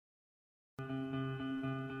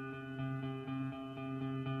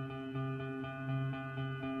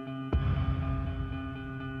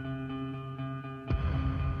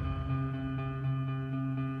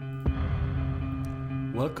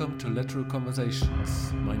Welcome to Lateral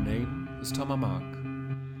Conversations. My name is Thomas Mark.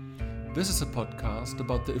 This is a podcast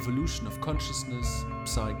about the evolution of consciousness,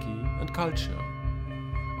 psyche, and culture.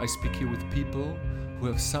 I speak here with people who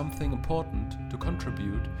have something important to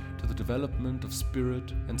contribute to the development of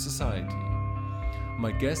spirit and society.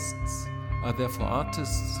 My guests are therefore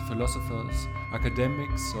artists, philosophers,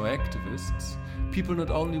 academics, or activists, people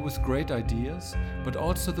not only with great ideas, but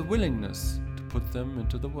also the willingness to put them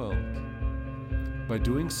into the world. By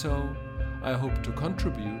doing so, I hope to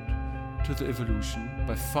contribute to the evolution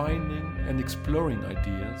by finding and exploring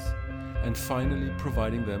ideas and finally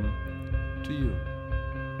providing them to you.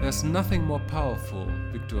 There's nothing more powerful,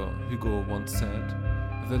 Victor Hugo once said,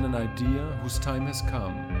 than an idea whose time has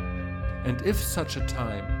come. And if such a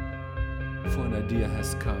time for an idea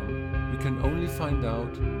has come, we can only find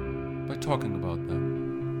out by talking about them.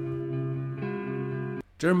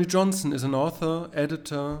 Jeremy Johnson is an author,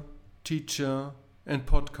 editor, teacher, and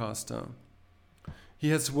podcaster.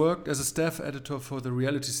 He has worked as a staff editor for the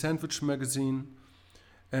Reality Sandwich magazine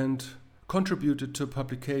and contributed to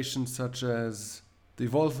publications such as the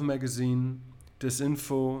Evolve magazine,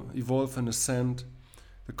 Disinfo, Evolve and Ascent,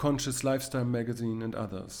 the Conscious Lifestyle magazine, and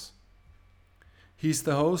others. He's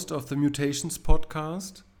the host of the Mutations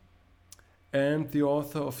podcast and the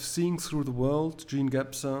author of Seeing Through the World, Jean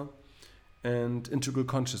Gebser, and Integral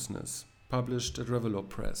Consciousness, published at Revelor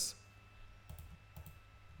Press.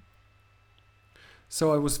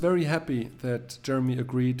 So I was very happy that Jeremy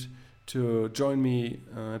agreed to join me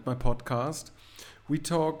at my podcast. We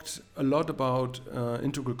talked a lot about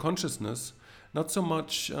integral consciousness, not so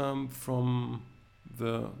much from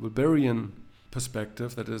the Wilberian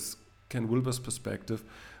perspective, that is Ken Wilber's perspective,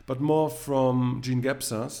 but more from Jean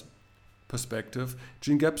Gebser's perspective.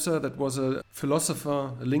 Jean Gebser, that was a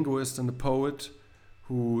philosopher, a linguist, and a poet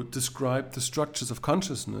who described the structures of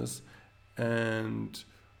consciousness and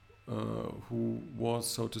who was,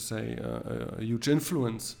 so to say, a huge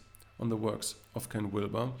influence on the works of Ken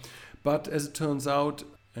Wilber. But as it turns out,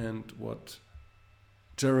 and what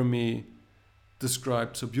Jeremy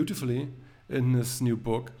described so beautifully in his new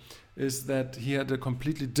book, is that he had a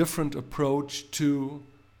completely different approach to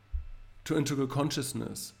integral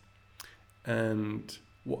consciousness. And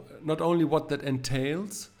not only what that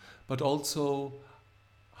entails, but also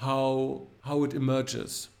how it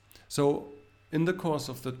emerges. So in the course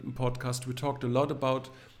of the podcast, we talked a lot about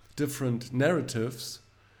different narratives,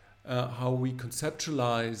 how we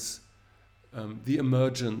conceptualize the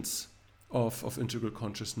emergence of integral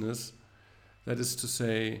consciousness. That is to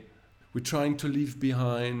say, we're trying to leave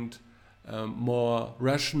behind more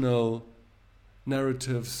rational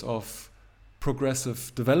narratives of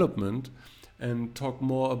progressive development and talk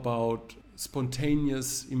more about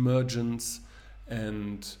spontaneous emergence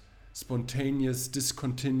and spontaneous,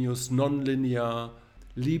 discontinuous, non-linear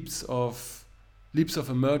leaps of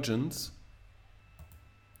emergence.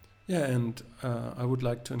 Yeah, and I would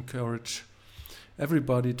like to encourage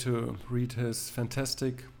everybody to read his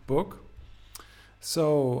fantastic book.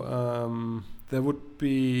 So there would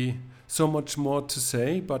be so much more to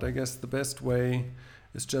say, but I guess the best way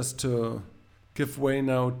is just to give way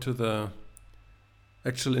now to the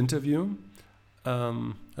actual interview.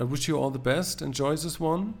 I wish you all the best. Enjoy this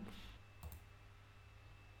one.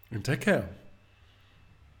 And take care.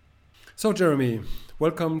 So, Jeremy,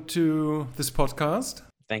 welcome to this podcast.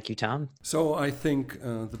 Thank you, Tom. So, I think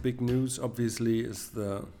the big news, obviously, is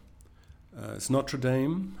it's Notre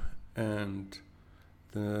Dame and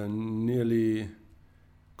the nearly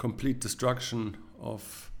complete destruction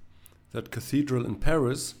of that cathedral in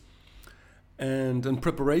Paris. And in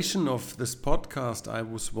preparation of this podcast, I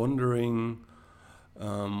was wondering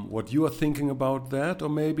what you are thinking about that, or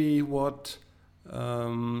maybe what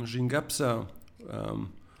Jean Gebser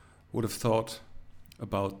would have thought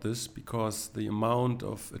about this, because the amount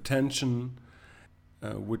of attention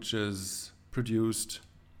which is produced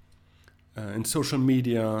in social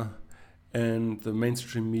media and the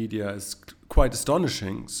mainstream media is quite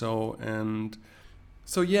astonishing. I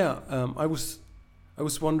was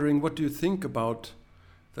wondering, what do you think about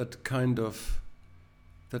that kind of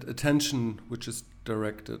that attention which is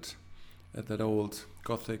directed at that old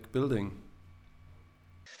Gothic building?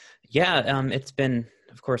 Yeah, it's been,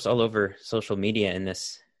 of course, all over social media in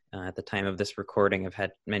this. At the time of this recording, I've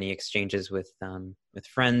had many exchanges with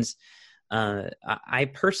friends. I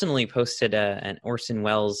personally posted an Orson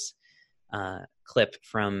Welles clip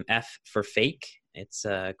from F for Fake. It's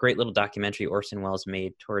a great little documentary Orson Welles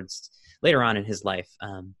made towards later on in his life.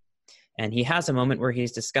 And he has a moment where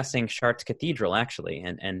he's discussing Chartres Cathedral, actually,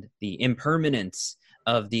 and the impermanence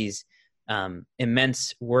of these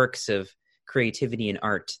immense works of creativity and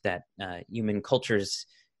art that human cultures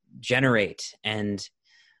generate. And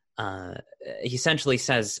he essentially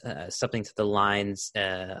says something to the lines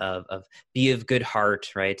of "Be of good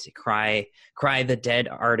heart, right? Cry the dead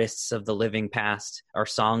artists of the living past. Our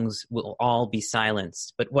songs will all be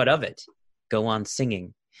silenced, but what of it? Go on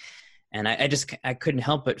singing." And I couldn't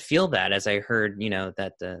help but feel that as I heard,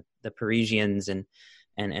 that the Parisians and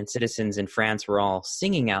citizens in France were all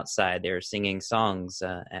singing outside. They were singing songs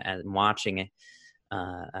and watching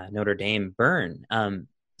Notre Dame burn.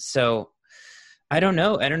 So I don't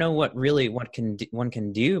know what one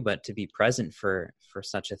can do but to be present for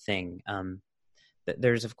such a thing.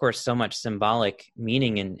 There's of course so much symbolic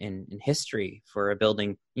meaning in history for a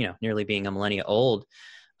building, nearly being a millennia old,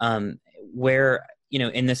 where,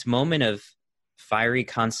 in this moment of fiery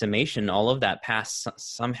consummation, all of that past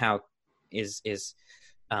somehow is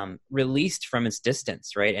released from its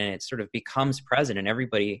distance, right? And it sort of becomes present, and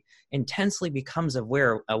everybody intensely becomes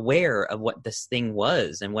aware of what this thing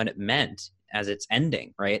was and what it meant as it's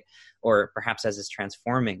ending, right? Or perhaps as it's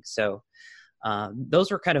transforming. So those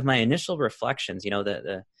were kind of my initial reflections,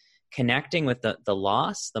 the connecting with the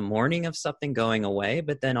loss, the mourning of something going away,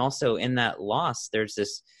 but then also in that loss, there's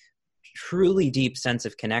this truly deep sense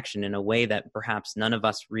of connection in a way that perhaps none of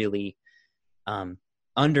us really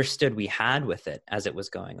understood we had with it as it was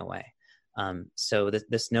going away. So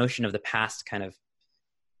this notion of the past kind of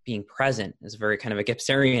being present is very kind of a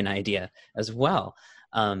Gipserian idea as well.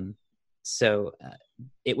 So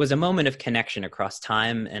it was a moment of connection across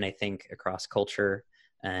time, and I think across culture.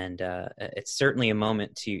 And it's certainly a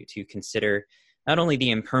moment to consider not only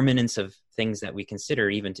the impermanence of things that we consider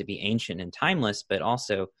even to be ancient and timeless, but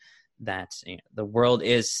also that the world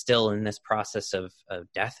is still in this process of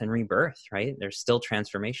death and rebirth, right? There's still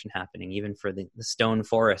transformation happening, even for the stone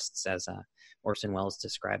forests, as Orson Welles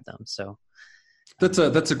described them. So that's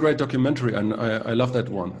a great documentary, and I love that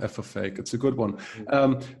one, F for Fake. It's a good one.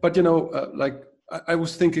 But like I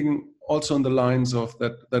was thinking also on the lines of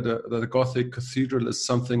that a Gothic cathedral is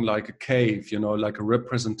something like a cave, like a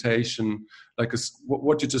representation, like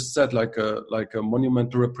what you just said, like a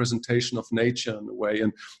monumental representation of nature in a way,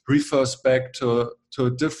 and refers back to a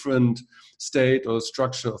different state or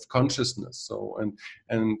structure of consciousness. So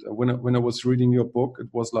and when I was reading your book, it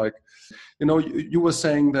was like, you were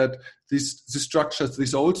saying that these structures,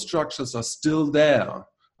 these old structures, are still there,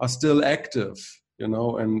 are still active,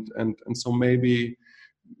 and so maybe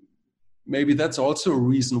that's also a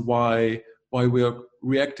reason why we're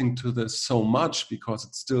reacting to this so much, because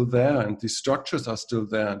it's still there and these structures are still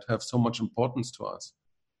there and have so much importance to us.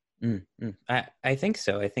 I think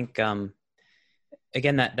so. I think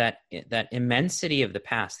again that immensity of the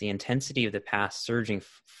past, the intensity of the past surging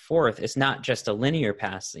forth, is not just a linear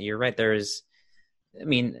past. You're right.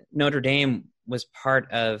 Notre Dame was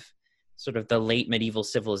part of sort of the late medieval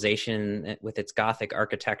civilization with its Gothic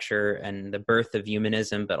architecture and the birth of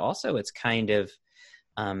humanism, but also its kind of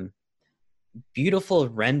beautiful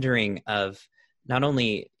rendering of not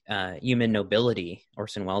only human nobility.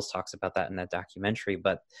 Orson Welles talks about that in that documentary,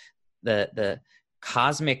 but the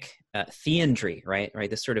cosmic theandry, right?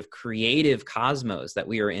 This sort of creative cosmos that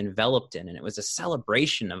we were enveloped in, and it was a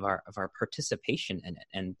celebration of our participation in it,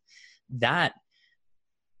 and that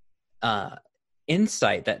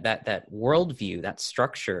insight, that worldview, that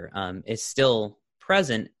structure is still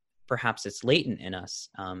present. Perhaps it's latent in us.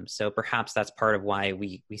 So perhaps that's part of why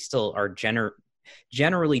we still are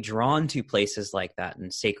generally drawn to places like that,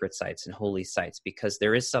 and sacred sites and holy sites, because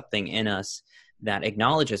there is something in us that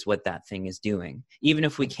acknowledges what that thing is doing, even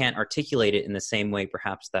if we can't articulate it in the same way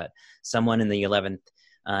perhaps that someone in the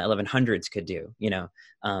 1100s could do.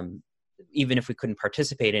 Even if we couldn't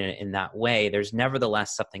participate in it in that way, there's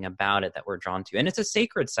nevertheless something about it that we're drawn to. And it's a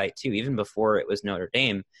sacred site too. Even before it was Notre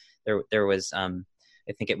Dame, there was, I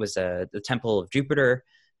think it was the Temple of Jupiter,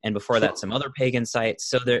 and before that, some other pagan sites.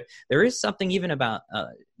 So there is something even about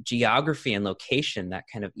geography and location that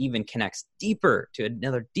kind of even connects deeper to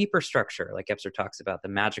another deeper structure, like Gebser talks about, the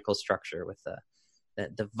magical structure with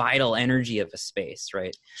the vital energy of a space,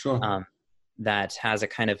 right? Sure. That has a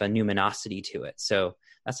kind of a numinosity to it. So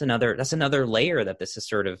that's another layer that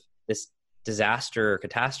this disaster or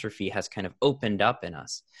catastrophe has kind of opened up in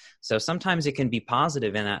us. So sometimes it can be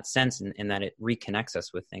positive in that sense, in that it reconnects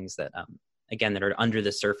us with things that, again, that are under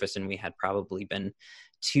the surface and we had probably been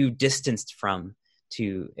too distanced from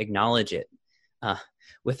to acknowledge it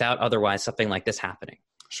without otherwise something like this happening.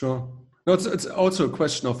 Sure. No, it's also a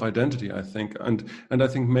question of identity, I think, and I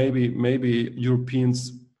think maybe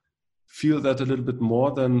Europeans feel that a little bit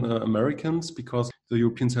more than Americans, because the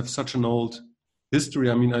Europeans have such an old history.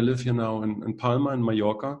 I live here now in Palma, in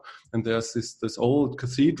Mallorca, and there's this old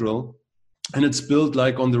cathedral and it's built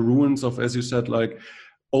like on the ruins of, as you said, like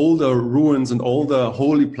older ruins and older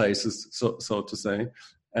holy places, so to say.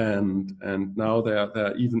 And now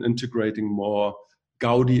they're even integrating more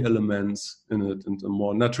Gaudi elements in it and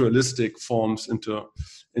more naturalistic forms into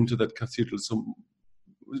that cathedral. So,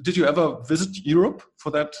 did you ever visit Europe for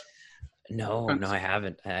that? No, I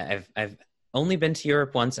haven't. I've only been to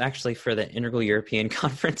Europe once, actually, for the Integral European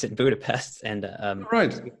Conference in Budapest and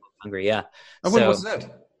right, Hungary. Yeah. And when was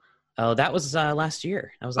that? Oh, that was last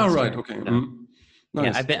year. That was last year. Right. Okay. So,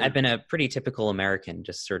 nice. Yeah, I've been a pretty typical American,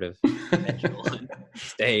 just sort of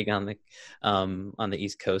staying on the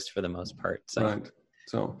East Coast for the most part. So. Right.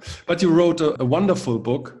 So, but you wrote a wonderful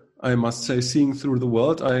book, I must say, Seeing Through the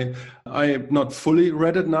World. I not fully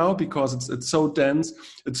read it now because it's so dense.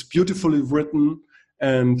 It's beautifully written,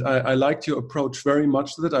 and I liked your approach very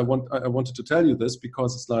much to it. I wanted to tell you this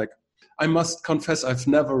because it's like, I must confess I've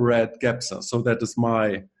never read Gebser, so that is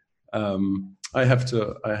my. I have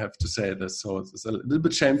to say this, so it's a little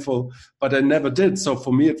bit shameful, but I never did. So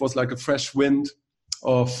for me, it was like a fresh wind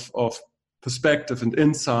of perspective and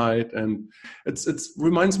insight, and it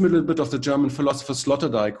reminds me a little bit of the German philosopher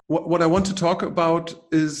Sloterdijk. What I want to talk about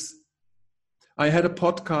is, I had a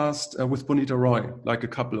podcast with Bonita Roy like a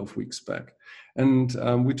couple of weeks back, and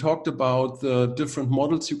we talked about the different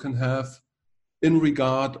models you can have in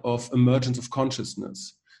regard of emergence of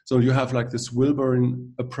consciousness. So you have like this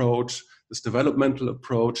Wilberian approach, this developmental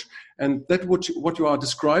approach, and that what you are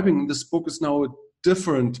describing in this book is now a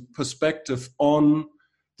different perspective on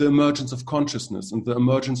the emergence of consciousness and the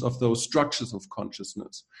emergence of those structures of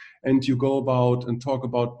consciousness. And you go about and talk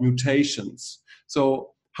about mutations.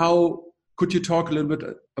 So how could you talk a little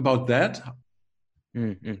bit about that?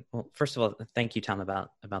 Mm-hmm. Well, first of all, thank you, Tom, about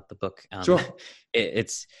the book. Sure.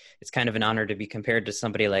 It's kind of an honor to be compared to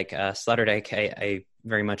somebody like Sloterdijk. I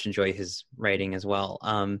very much enjoy his writing as well.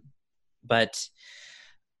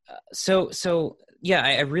 So yeah,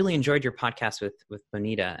 I really enjoyed your podcast with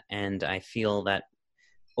Bonita, and I feel that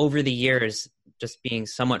over the years, just being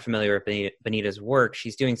somewhat familiar with Bonita's work,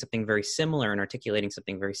 she's doing something very similar and articulating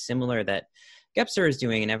something very similar that Gebser is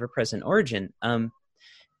doing in Ever-Present Origin.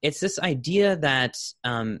 It's this idea that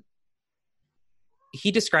he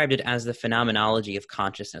described it as the phenomenology of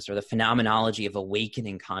consciousness, or the phenomenology of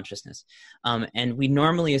awakening consciousness. And we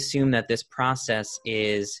normally assume that this process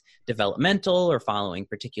is developmental or following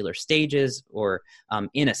particular stages, or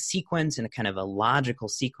in a sequence, in a kind of a logical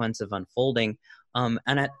sequence of unfolding. And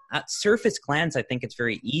at surface glance, I think it's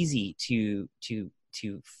very easy to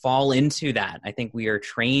fall into that. I think we are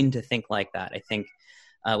trained to think like that. I think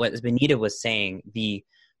what Bonita was saying, the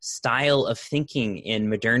style of thinking in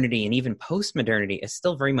modernity and even post-modernity is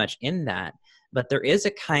still very much in that. But there is a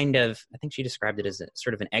kind of, I think she described it as a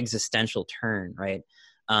sort of an existential turn, right?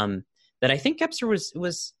 That I think Gebser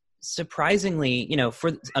was surprisingly,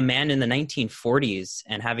 for a man in the 1940s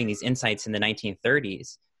and having these insights in the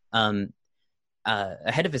 1930s,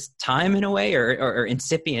 ahead of his time in a way, or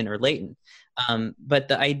incipient or latent. But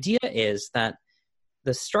the idea is that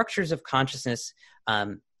the structures of consciousness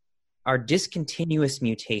are discontinuous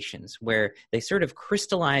mutations, where they sort of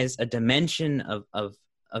crystallize a dimension of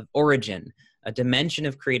origin, a dimension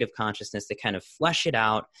of creative consciousness. They kind of flesh it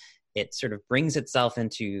out. It sort of brings itself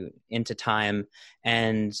into time,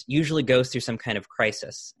 and usually goes through some kind of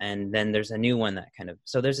crisis. And then there's a new one that kind of,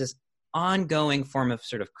 so there's this ongoing form of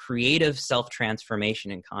sort of creative self-transformation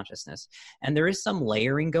in consciousness. And there is some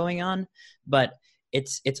layering going on, but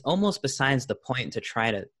it's almost besides the point to try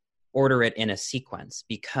to order it in a sequence,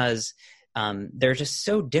 because they're just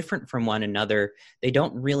so different from one another. They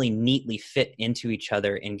don't really neatly fit into each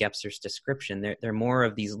other in Gebser's description. They're more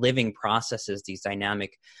of these living processes, these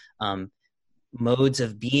dynamic modes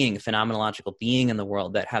of being, phenomenological being in the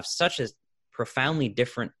world, that have such a profoundly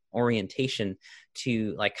different orientation.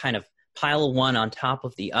 To like kind of pile one on top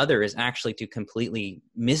of the other is actually to completely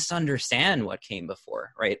misunderstand what came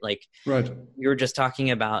before, right? Like, right. You were just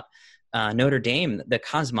talking about Notre Dame, the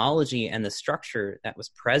cosmology and the structure that was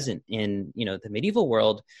present in, the medieval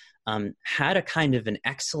world had a kind of an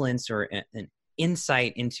excellence or an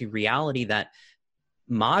insight into reality that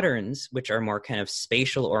moderns, which are more kind of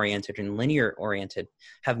spatial oriented and linear oriented,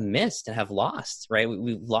 have missed and have lost, right?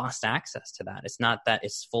 We've lost access to that. It's not that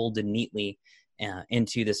it's folded neatly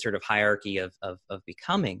into this sort of hierarchy of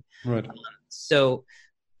becoming. Right. So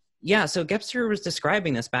Gebser was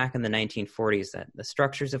describing this back in the 1940s, that the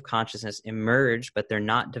structures of consciousness emerge, but they're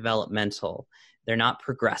not developmental. They're not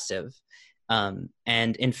progressive. And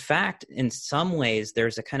in fact, in some ways,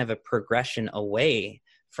 there's a kind of a progression away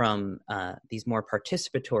from these more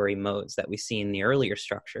participatory modes that we see in the earlier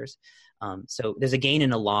structures. So there's a gain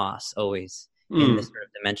and a loss always in this sort of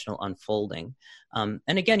dimensional unfolding. And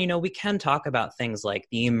again, we can talk about things like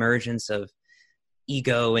the emergence of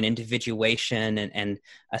ego and individuation and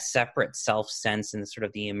a separate self sense, and sort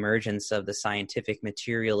of the emergence of the scientific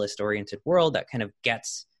materialist oriented world that kind of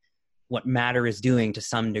gets what matter is doing to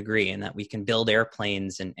some degree, and that we can build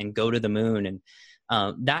airplanes and go to the moon.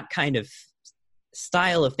 And that kind of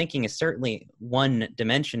style of thinking is certainly one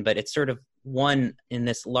dimension, but it's sort of one in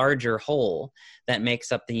this larger whole that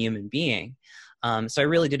makes up the human being. So I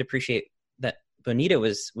really did appreciate that Bonita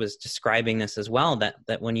was describing this as well,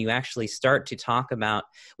 that when you actually start to talk about,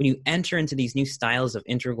 when you enter into these new styles of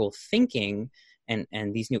integral thinking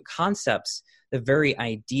and these new concepts, the very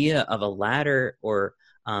idea of a ladder or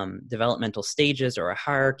developmental stages or a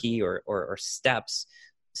hierarchy or steps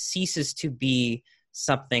ceases to be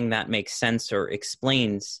something that makes sense or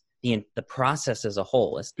explains the process as a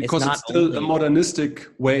whole. Because it's still a modernistic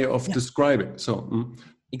way of describing. So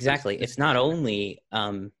exactly, it's not only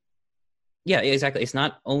exactly. It's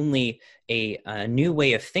not only a new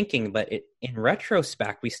way of thinking, but in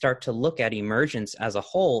retrospect, we start to look at emergence as a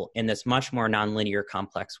whole in this much more nonlinear,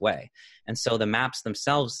 complex way. And so the maps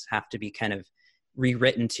themselves have to be kind of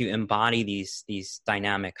rewritten to embody these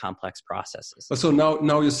dynamic, complex processes. So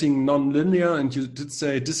now you're seeing nonlinear, and you did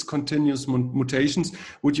say discontinuous mutations.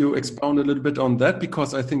 Would you expound a little bit on that?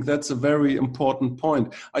 Because I think that's a very important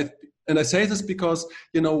point. I say this because,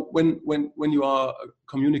 when you are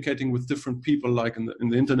communicating with different people, like in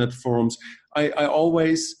the internet forums, I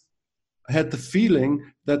always had the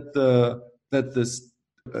feeling that this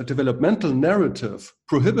developmental narrative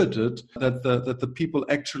prohibited that the people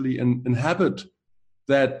actually inhabit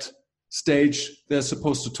that stage they're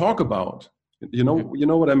supposed to talk about. You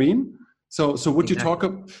know what I mean? So would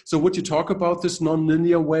Exactly. would you talk about this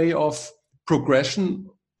nonlinear way of progression?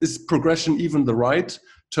 Is progression even the right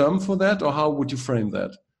term for that, or how would you frame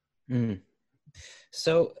that?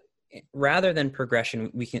 So rather than progression,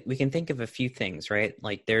 we can think of a few things, right?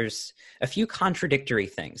 Like there's a few contradictory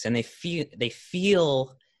things, and they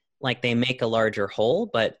feel like they make a larger whole,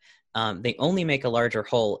 but they only make a larger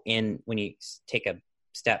whole when you take a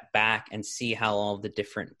step back and see how all the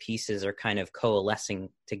different pieces are kind of coalescing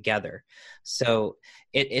together. So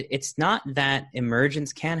it's not that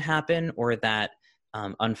emergence can happen, or that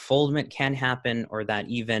unfoldment can happen, or that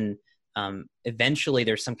even eventually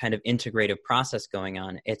there's some kind of integrative process going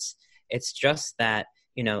on. It's just that,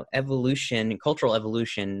 evolution, cultural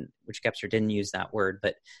evolution, which Gebser didn't use that word,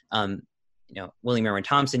 but William Irwin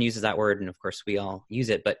Thompson uses that word, and of course we all use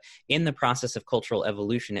it. But in the process of cultural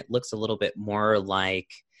evolution, it looks a little bit more like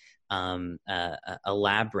a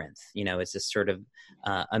labyrinth. It's this sort of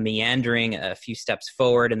a meandering, a few steps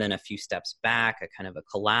forward and then a few steps back, a kind of a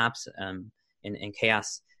collapse. In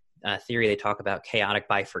chaos theory, they talk about chaotic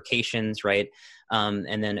bifurcations, right?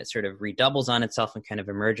 And then it sort of redoubles on itself and kind of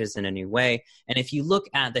emerges in a new way. And if you look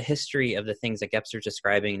at the history of the things that Gebser's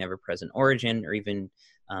describing in Ever-Present Origin, or even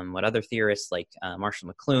what other theorists like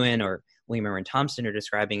Marshall McLuhan or William Irwin Thompson are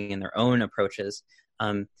describing in their own approaches,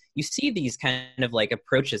 you see these kind of like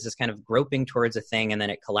approaches, this kind of groping towards a thing, and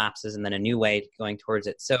then it collapses, and then a new way going towards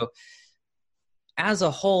it. So as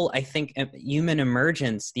a whole, I think human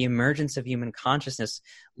emergence, the emergence of human consciousness,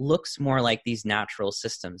 looks more like these natural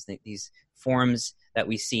systems, these forms that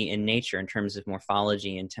we see in nature in terms of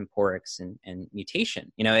morphology and temporics and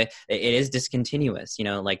mutation. It is discontinuous,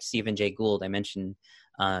 like Stephen Jay Gould. I mentioned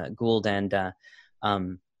Gould and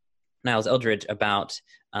Niles Eldredge about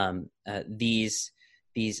these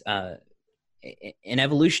in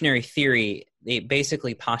evolutionary theory. They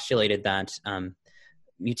basically postulated that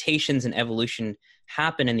mutations in evolution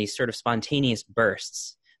happen in these sort of spontaneous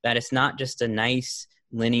bursts, that it's not just a nice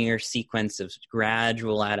linear sequence of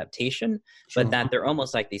gradual adaptation, but that they're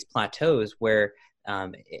almost like these plateaus where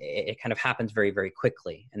it kind of happens very, very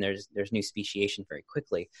quickly, and there's new speciation very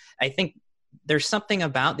quickly. I think there's something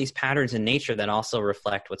about these patterns in nature that also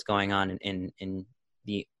reflect what's going on in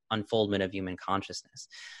the unfoldment of human consciousness.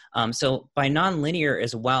 So by nonlinear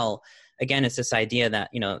as well, again, it's this idea that,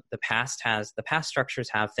 the past structures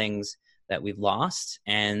have things that we've lost,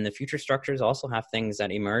 and the future structures also have things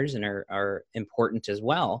that emerge and are important as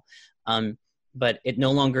well. But it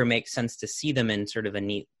no longer makes sense to see them in sort of a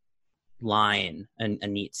neat line, a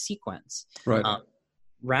neat sequence. Right.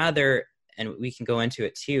 Rather, and we can go into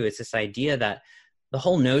it too, it's this idea that the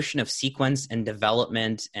whole notion of sequence and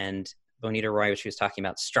development, and Bonita Roy, which she was talking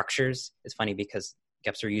about structures, is funny because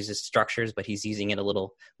Gebser uses structures, but he's using it a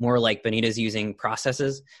little more like Bonita's using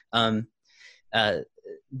processes.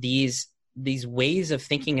 These ways of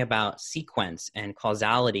thinking about sequence and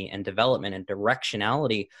causality and development and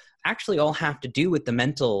directionality actually all have to do with the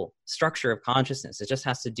mental structure of consciousness. It just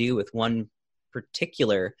has to do with one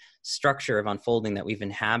particular structure of unfolding that we've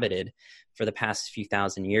inhabited for the past few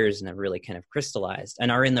thousand years and have really kind of crystallized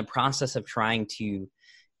and are in the process of trying to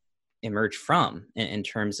emerge from in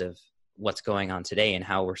terms of what's going on today and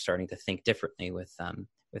how we're starting to think differently with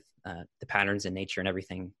the patterns in nature and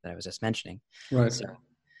everything that I was just mentioning. Right. So,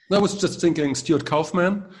 I was just thinking Stuart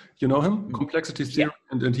Kauffman, you know him, complexity theory,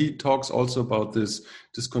 and he talks also about this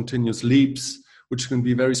continuous leaps, which can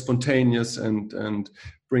be very spontaneous and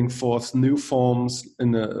bring forth new forms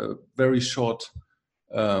in a very short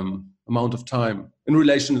amount of time in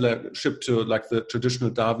relationship to like the traditional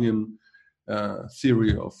Darwinian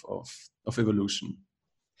theory of evolution.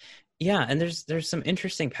 Yeah, and there's some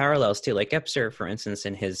interesting parallels too. Like Gebser, for instance,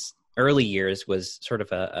 in his early years was sort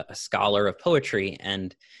of a scholar of poetry,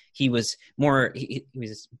 and he was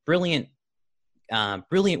brilliant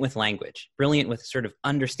with language, brilliant with sort of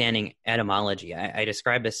understanding etymology. I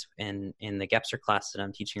describe this in the Gebser class that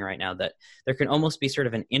I'm teaching right now, that there can almost be sort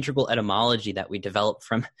of an integral etymology that we develop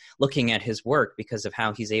from looking at his work because of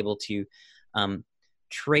how he's able to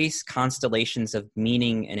trace constellations of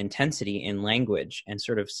meaning and intensity in language and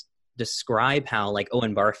sort of describe how, like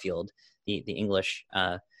Owen Barfield, the English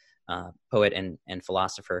poet and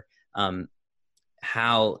philosopher,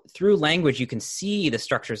 how through language you can see the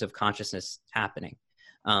structures of consciousness happening.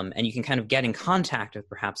 And you can kind of get in contact with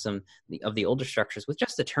perhaps some of the older structures with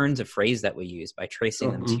just the turns of phrase that we use by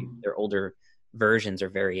tracing them to their older versions or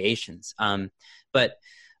variations. But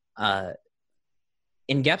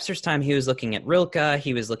in Gebser's time, he was looking at Rilke,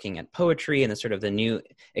 he was looking at poetry and the sort of the new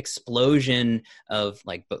explosion of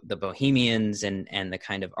like the Bohemians and the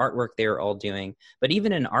kind of artwork they were all doing. But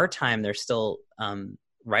even in our time, there's still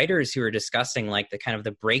writers who are discussing like the kind of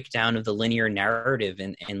the breakdown of the linear narrative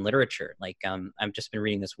in literature. Like I've just been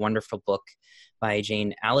reading this wonderful book by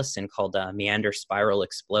Jane Allison called Meander, Spiral,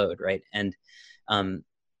 Explode, right? And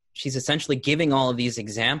she's essentially giving all of these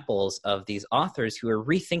examples of these authors who are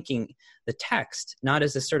rethinking the text, not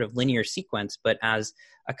as a sort of linear sequence, but as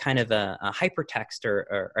a kind of a hypertext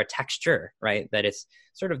or a texture, right? That it's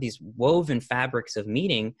sort of these woven fabrics of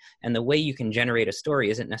meaning, and the way you can generate a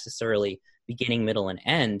story isn't necessarily beginning, middle, and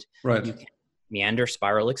end. Right. You can meander,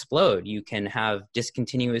 spiral, explode. You can have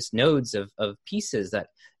discontinuous nodes of pieces that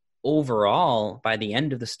overall, by the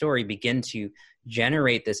end of the story, begin to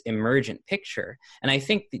generate this emergent picture. And I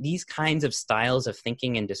think these kinds of styles of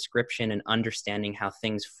thinking and description and understanding how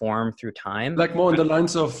things form through time, like more in the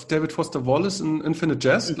lines of David Foster Wallace in Infinite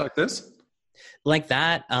Jest, like this, like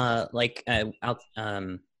that,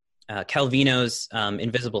 Calvino's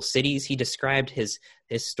Invisible Cities. He described his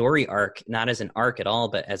story arc not as an arc at all,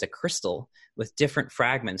 but as a crystal with different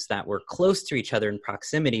fragments that were close to each other in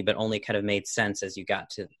proximity, but only kind of made sense as you got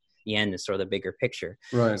to the end is sort of the bigger picture.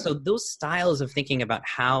 Right. So those styles of thinking about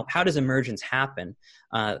how does emergence happen,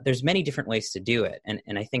 there's many different ways to do it.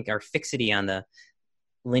 And I think our fixity on the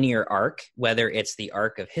linear arc, whether it's the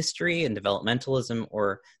arc of history and developmentalism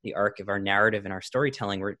or the arc of our narrative and our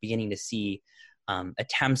storytelling, we're beginning to see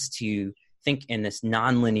attempts to think in this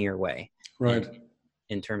nonlinear way. Right.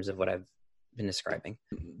 In terms of what I've been describing.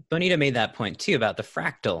 Bonita made that point too about the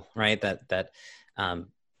fractal, right? That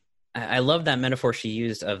I love that metaphor she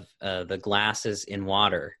used of the glasses in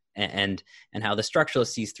water and how the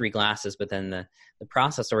structuralist sees three glasses, but then the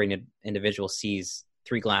process-oriented individual sees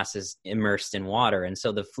three glasses immersed in water. And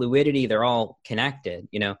so the fluidity, they're all connected,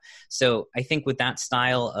 you know? So I think with that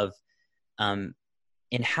style of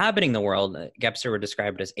inhabiting the world, Gebser would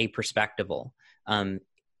describe it as aperspectival.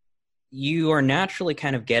 You are naturally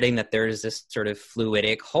kind of getting that there's this sort of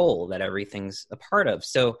fluidic whole that everything's a part of.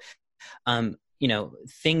 So, you know,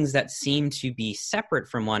 things that seem to be separate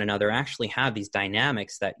from one another actually have these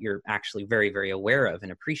dynamics that you're actually very, very aware of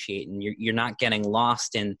and appreciate. And you're not getting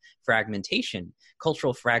lost in fragmentation,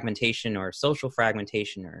 cultural fragmentation or social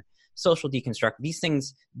deconstruct. These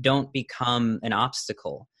things don't become an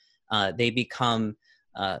obstacle. They become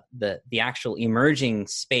the actual emerging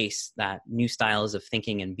space that new styles of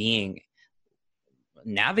thinking and being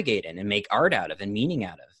navigate in and make art out of and meaning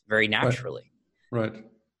out of very naturally. Right.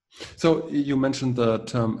 So you mentioned the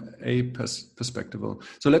term aperspectival.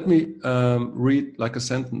 So let me read like a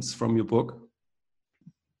sentence from your book.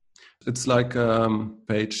 It's like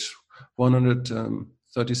page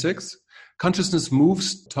 136. Consciousness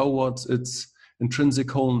moves towards its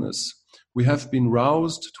intrinsic wholeness. We have been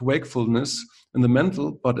roused to wakefulness in the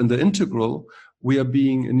mental, but in the integral, we are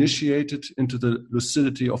being initiated into the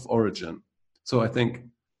lucidity of origin. So I think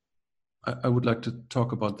I would like to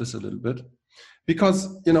talk about this a little bit.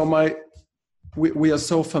 Because, you know, we are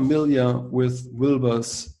so familiar with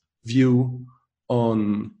Wilber's view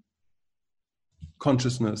on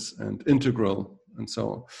consciousness and integral and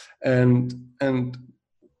so on. And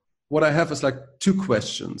what I have is like two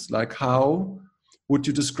questions, like how would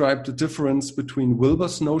you describe the difference between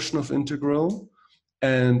Wilber's notion of integral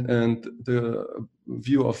and the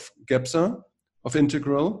view of Gebser of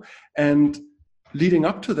integral? And leading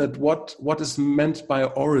up to that, what is meant by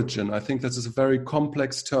origin? I think this is a very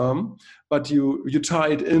complex term, but you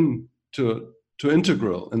tie it in to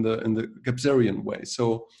integral in the Gebserian way.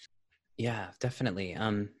 So yeah, definitely.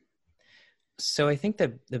 So I think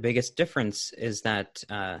that the biggest difference is that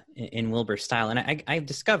in Wilber's style, and I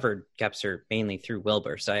discovered Gebser mainly through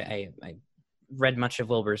Wilber. So I read much of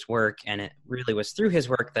Wilber's work, and it really was through his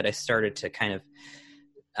work that I started to kind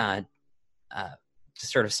of to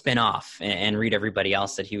sort of spin off and read everybody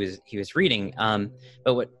else that he was reading.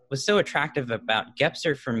 But what was so attractive about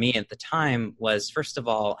Gebser for me at the time was, first of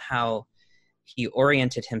all, how he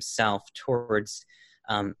oriented himself towards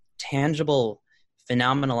tangible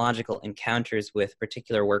phenomenological encounters with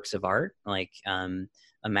particular works of art, like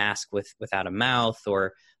a mask without a mouth,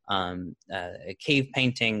 or cave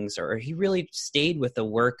paintings, or he really stayed with the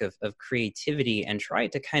work of creativity and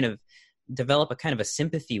tried to kind of develop a kind of a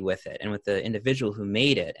sympathy with it and with the individual who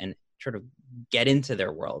made it, and sort of get into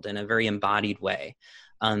their world in a very embodied way.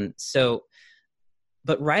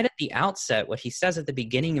 But right at the outset, what he says at the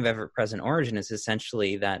beginning of Ever Present Origin is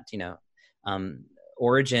essentially that,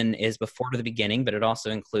 origin is before the beginning, but it also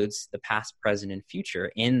includes the past, present, and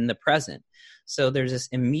future in the present. So there's this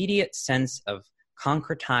immediate sense of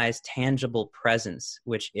concretized, tangible presence,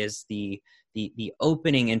 which is the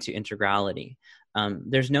opening into integrality.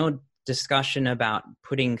 There's no discussion about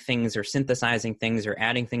putting things or synthesizing things or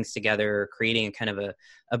adding things together or creating a kind of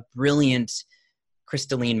a brilliant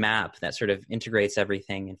crystalline map that sort of integrates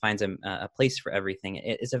everything and finds a place for everything.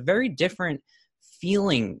 It is a very different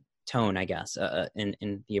feeling tone, I guess,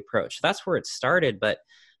 in the approach. That's where it started. But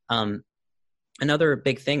another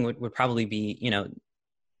big thing would probably be,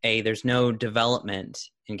 there's no development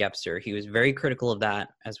in Gebser. He was very critical of that,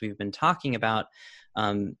 as we've been talking about.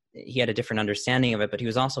 He had a different understanding of it, but he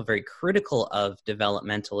was also very critical of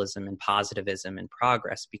developmentalism and positivism and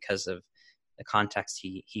progress because of the context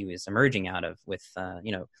he was emerging out of, with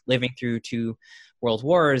living through 2 world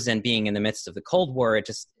wars and being in the midst of the Cold War.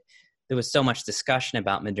 There was so much discussion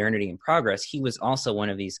about modernity and progress. He was also one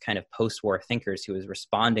of these kind of post-war thinkers who was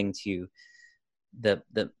responding to the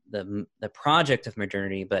project of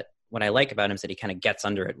modernity. But what I like about him is that he kind of gets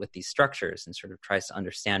under it with these structures and sort of tries to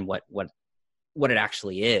understand what it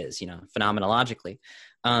actually is, phenomenologically.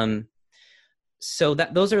 So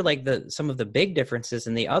those are like some of the big differences.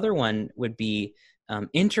 And the other one would be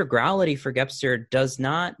integrality for Gebser does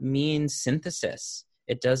not mean synthesis.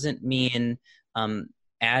 It doesn't mean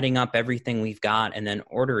adding up everything we've got and then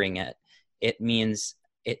ordering it. It means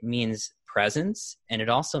presence, and it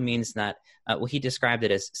also means that he described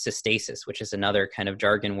it as systasis, which is another kind of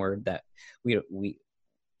jargon word that we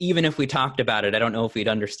even if we talked about it, I don't know if we'd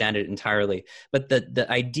understand it entirely. But the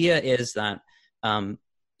idea is that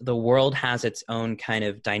the world has its own kind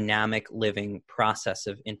of dynamic living process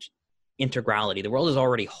of integrality. The world is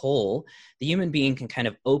already whole. The human being can kind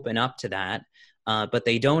of open up to that, but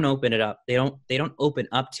they don't open it up. They don't open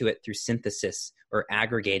up to it through synthesis or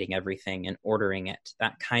aggregating everything and ordering it.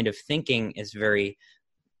 That kind of thinking is very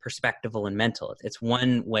perspectival and mental. It's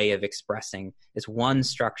one way of expressing, it's one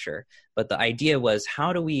structure. But the idea was,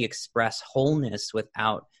 how do we express wholeness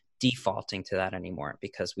without defaulting to that anymore?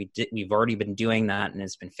 Because we've already been doing that and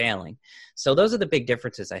it's been failing. So those are the big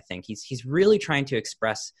differences, I think. He's really trying to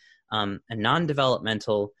express a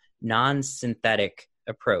non-developmental, non-synthetic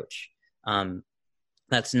approach.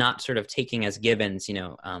 That's not sort of taking as givens,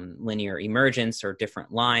 linear emergence or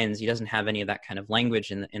different lines. He doesn't have any of that kind of language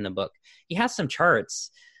in the book. He has some charts,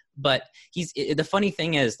 but the funny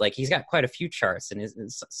thing is, like, he's got quite a few charts, and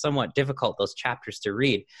it's somewhat difficult, those chapters, to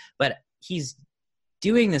read. But he's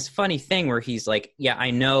doing this funny thing where he's like, yeah,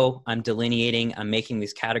 I know I'm delineating, I'm making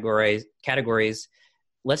these categories.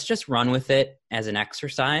 Let's just run with it as an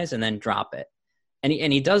exercise and then drop it. And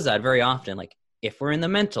he does that very often. Like, if we're in the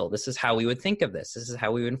mental, this is how we would think of this. This is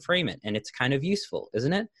how we would frame it. And it's kind of useful,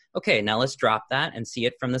 isn't it? Okay, now let's drop that and see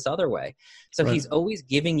it from this other way. So He's always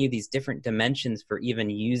giving you these different dimensions for even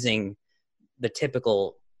using the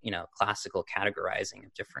typical, classical categorizing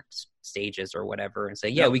of different stages or whatever, and say,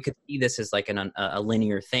 yeah, we could see this as like a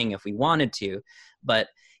linear thing if we wanted to. But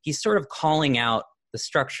he's sort of calling out the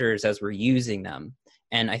structures as we're using them.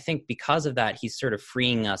 And I think because of that, he's sort of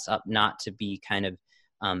freeing us up not to be kind of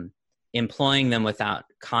employing them without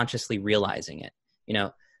consciously realizing it,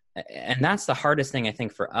 and that's the hardest thing, I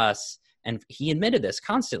think, for us And he admitted this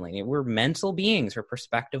constantly. We're mental beings, we're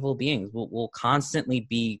perspectival beings. We'll constantly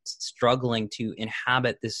be struggling to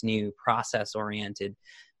inhabit this new process-oriented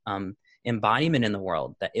embodiment in the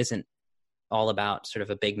world that isn't all about sort of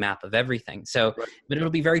a big map of everything. So, but it'll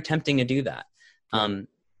be very tempting to do that.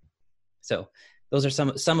 So those are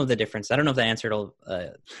some of the differences. I don't know if that answered all.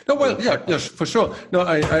 No, well, yeah, for sure. No,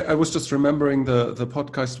 I was just remembering the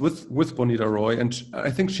podcast with Bonita Roy, and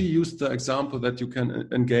I think she used the example that you can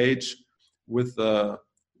engage with the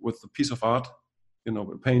piece of art,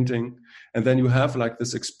 a painting, and then you have like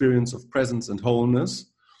this experience of presence and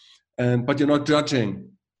wholeness, but you're not judging,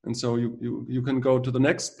 and so you can go to the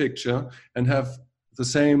next picture and have the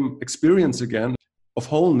same experience again of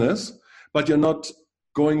wholeness, but you're not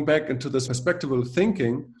going back into this perspectival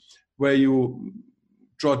thinking where you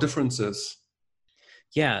draw differences.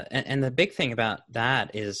 Yeah, and the big thing about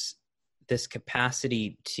that is this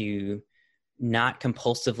capacity to not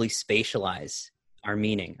compulsively spatialize our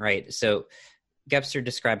meaning, right? So Gebser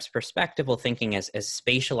describes perspectival thinking as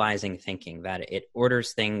spatializing thinking, that it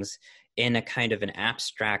orders things in a kind of an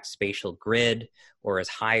abstract spatial grid, or as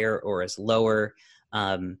higher or as lower,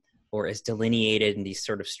 or as delineated in these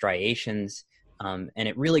sort of striations. And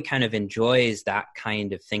it really kind of enjoys that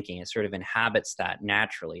kind of thinking. It sort of inhabits that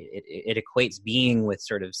naturally. It equates being with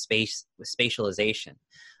sort of space, with spatialization.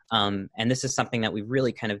 And this is something that we've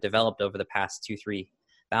really kind of developed over the past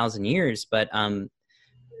 2,000-3,000 years. But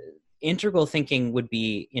integral thinking would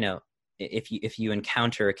be, if you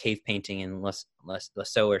encounter a cave painting in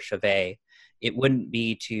Lascaux or Chauvet, it wouldn't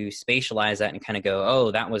be to spatialize that and kind of go,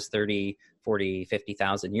 oh, that was 30, 40,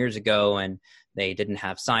 50,000 years ago, and they didn't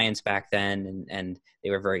have science back then, and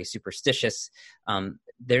they were very superstitious.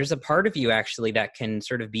 There's a part of you actually that can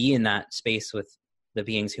sort of be in that space with the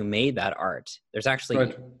beings who made that art. There's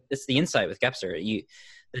actually, it's the insight with Gebser.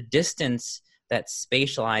 The distance that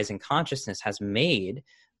spatializing consciousness has made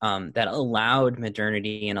that allowed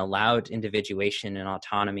modernity and allowed individuation and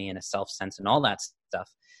autonomy and a self-sense and all that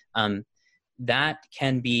stuff, that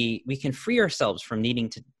can be, we can free ourselves from needing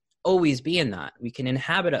to always be in that. We can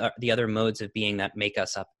inhabit the other modes of being that make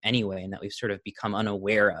us up anyway, and that we've sort of become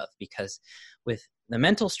unaware of, because with the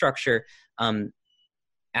mental structure,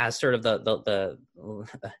 as sort of the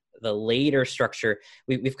later structure,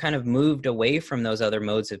 we've kind of moved away from those other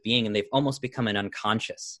modes of being, and they've almost become an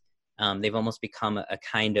unconscious. They've almost become a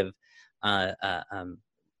kind of,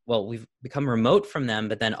 we've become remote from them,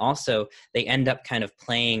 but then also they end up kind of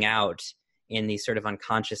playing out in these sort of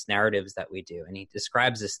unconscious narratives that we do. And he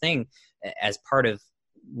describes this thing as part of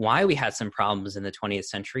why we had some problems in the 20th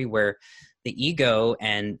century, where the ego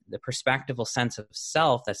and the perspectival sense of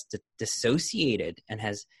self that's dissociated and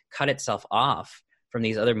has cut itself off from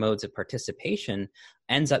these other modes of participation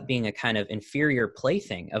ends up being a kind of inferior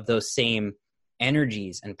plaything of those same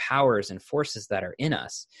energies and powers and forces that are in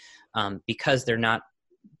us, because they're not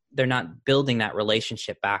building that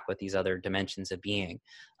relationship back with these other dimensions of being.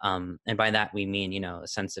 And by that we mean, a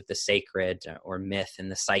sense of the sacred or myth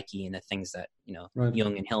and the psyche and the things that,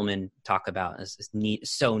 Jung and Hillman talk about as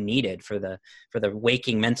so needed for the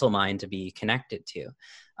waking mental mind to be connected to.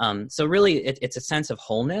 So really it's a sense of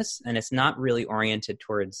wholeness, and it's not really oriented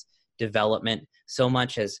towards development so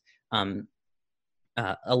much as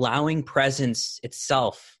allowing presence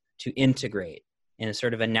itself to integrate in a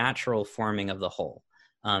sort of a natural forming of the whole.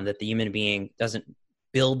 That the human being doesn't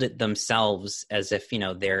build it themselves as if,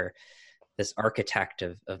 they're this architect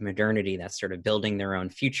of modernity that's sort of building their own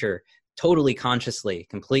future totally consciously,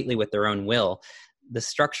 completely with their own will. The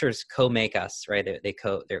structures co-make us, right?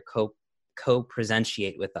 They're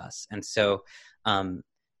co-presentiate with us. And so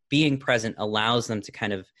being present allows them to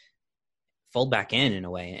kind of fold back in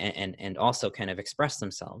a way, and also kind of express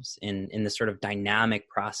themselves in this sort of dynamic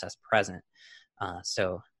process present.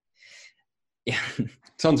 So yeah.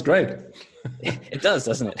 Sounds great. It does,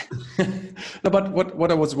 doesn't it? No, but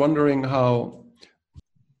what I was wondering, how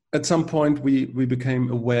at some point we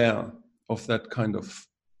became aware of that kind of,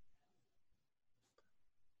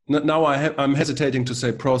 now I'm hesitating to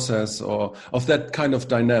say process, or of that kind of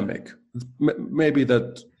dynamic. Maybe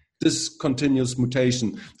that this continuous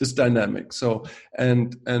mutation, this dynamic. So,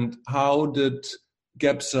 and how did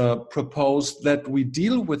Gebser proposed that we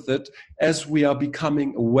deal with it as we are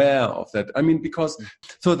becoming aware of that? I mean, because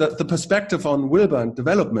so the perspective on Wilber and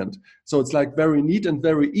development, so it's like very neat and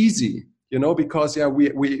very easy, because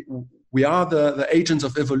we are the agents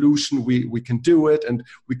of evolution. We can do it, and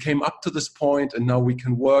we came up to this point, and now we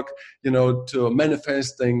can work, to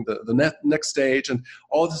manifesting the next stage, and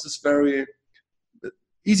all this is very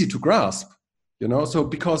easy to grasp, so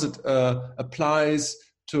because it applies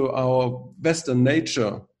to our Western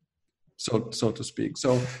nature, so to speak.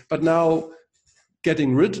 So, but now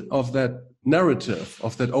getting rid of that narrative,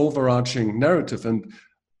 of that overarching narrative, and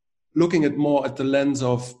looking at more at the lens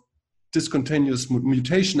of discontinuous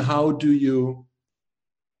mutation, how do you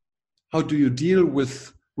deal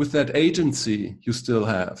with that agency you still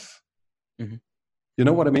have? Mm-hmm. You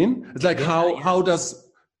know what I mean? It's like how does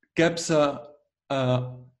Gebser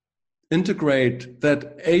integrate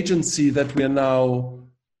that agency that we are now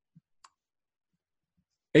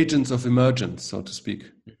agents of emergence, so to speak?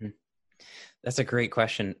 Mm-hmm. That's a great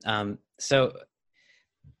question. So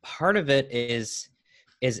part of it is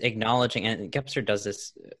acknowledging, and Gebser does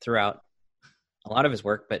this throughout a lot of his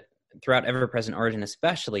work, but throughout Ever-Present Origin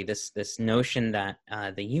especially, this notion that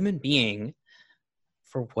the human being,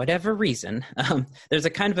 for whatever reason, there's a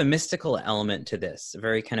kind of a mystical element to this, a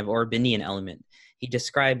very kind of Aurobindian element. He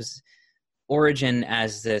describes origin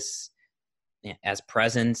as this, as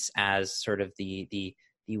presence, as sort of the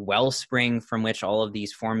wellspring from which all of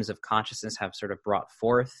these forms of consciousness have sort of brought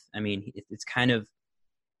forth. I mean, it's kind of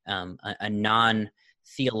a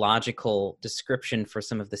non-theological description for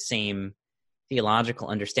some of the same theological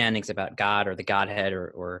understandings about God or the Godhead,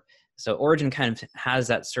 or so origin kind of has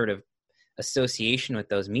that sort of association with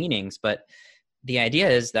those meanings. But the idea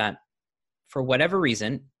is that for whatever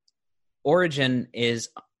reason, origin is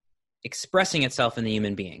expressing itself in the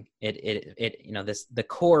human being. It the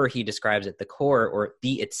core, he describes it, the core, or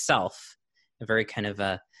the itself, a very kind of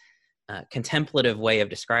a contemplative way of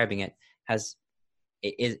describing it,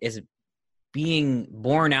 is being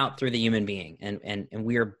born out through the human being, and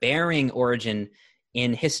we are bearing origin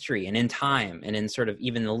in history and in time and in sort of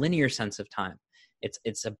even the linear sense of time.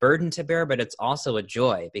 It's a burden to bear, but it's also a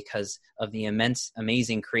joy because of the immense,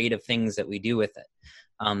 amazing creative things that we do with it.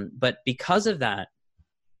 But because of that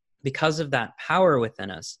power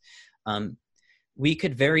within us, we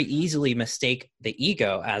could very easily mistake the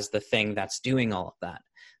ego as the thing that's doing all of that.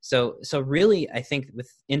 So really, I think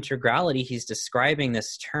with integrality, he's describing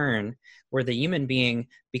this turn where the human being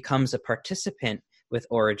becomes a participant with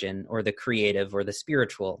origin, or the creative, or the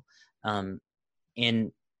spiritual,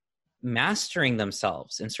 in mastering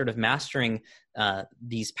themselves and sort of mastering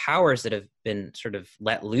these powers that have been sort of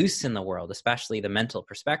let loose in the world, especially the mental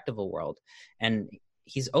perspectival world. And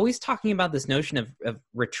he's always talking about this notion of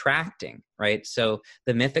retracting, right? So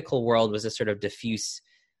the mythical world was a sort of diffuse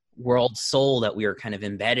world soul that we were kind of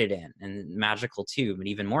embedded in, and magical too, but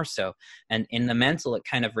even more so. And in the mental, it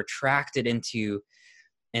kind of retracted into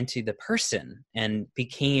the person and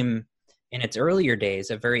became, in its earlier days,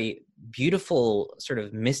 a very beautiful sort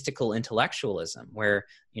of mystical intellectualism where,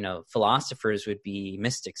 philosophers would be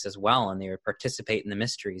mystics as well, and they would participate in the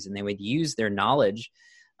mysteries, and they would use their knowledge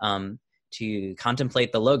to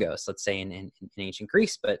contemplate the logos, let's say in ancient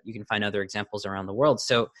Greece, but you can find other examples around the world.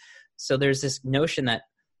 So there's this notion that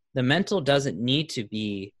the mental doesn't need to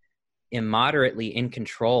be immoderately in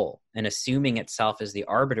control and assuming itself as the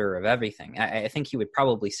arbiter of everything. I think he would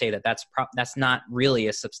probably say that that's not really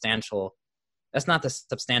that's not the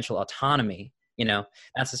substantial autonomy,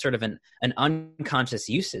 that's a sort of an unconscious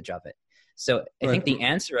usage of it. So I think the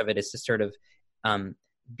answer of it is to sort of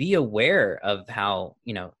be aware of how,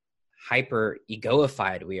 hyper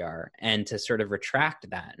egoified we are, and to sort of retract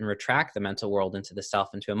the mental world into the self,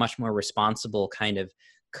 into a much more responsible kind of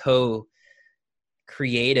co-creative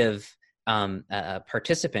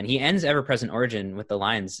participant. He ends Ever-Present Origin with the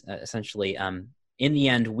lines, essentially, in the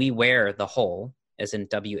end, we wear the whole, as in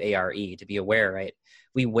W-A-R-E, to be aware, right?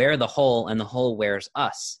 We wear the whole, and the whole wears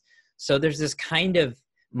us. So there's this kind of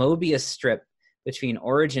Mobius strip between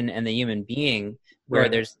origin and the human being, where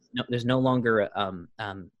there's no longer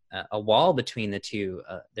a wall between the two.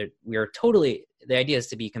 We are totally, the idea is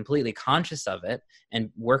to be completely conscious of it and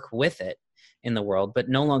work with it in the world, but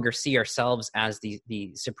no longer see ourselves as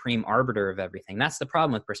the supreme arbiter of everything. That's the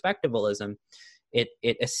problem with perspectivalism.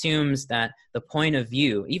 It assumes that the point of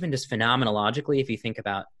view, even just phenomenologically, if you think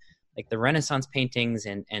about like the Renaissance paintings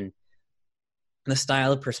and the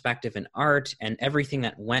style of perspective in art and everything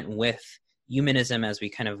that went with humanism as we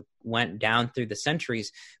kind of went down through the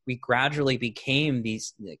centuries, we gradually became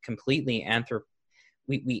these completely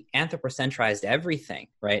we anthropocentrized everything,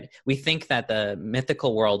 right? We think that the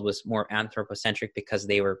mythical world was more anthropocentric because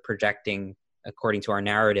they were projecting, according to our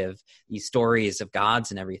narrative, these stories of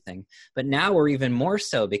gods and everything. But now we're even more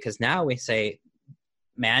so, because now we say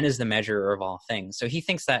man is the measurer of all things. So he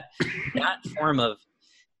thinks that that form of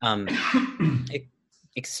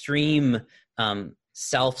extreme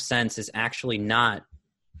self-sense is actually not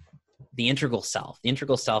the integral self. The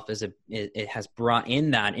integral self it has brought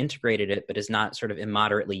in that, integrated it, but is not sort of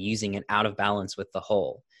immoderately using it out of balance with the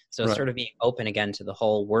whole. So sort of being open again to the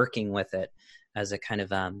whole, working with it as a kind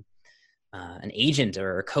of an agent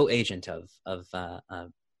or a co-agent of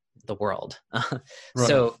the world. Right.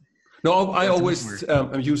 So no, I always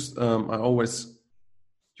use the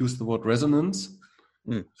word resonance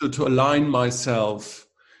to align myself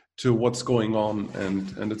to what's going on,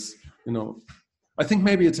 and it's, I think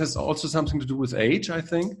maybe it has also something to do with age. I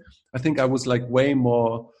think I was like way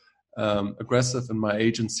more aggressive in my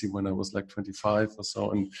agency when I was like 25 or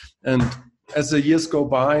so, and as the years go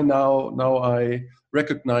by, now I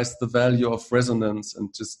recognize the value of resonance,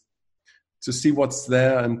 and just to see what's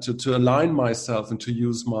there, and to align myself, and to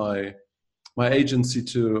use my agency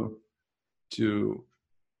to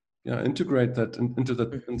integrate that into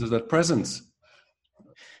that presence.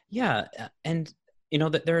 Yeah, and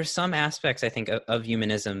that there are some aspects, I think, of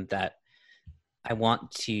humanism that I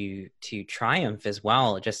want to triumph as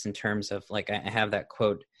well, just in terms of, like, I have that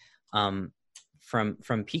quote from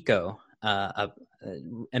Pico,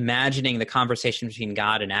 imagining the conversation between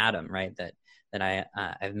God and Adam, right? That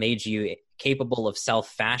I've made you capable of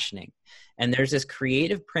self-fashioning. And there's this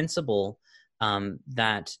creative principle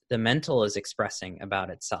that the mental is expressing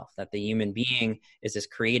about itself, that the human being is this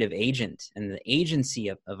creative agent, and the agency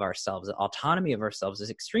of ourselves, the autonomy of ourselves,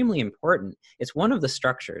 is extremely important. It's one of the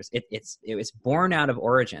structures. It was born out of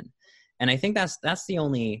origin. And I think that's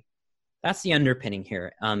the underpinning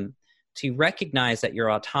here. To recognize that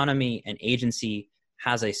your autonomy and agency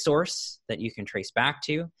has a source that you can trace back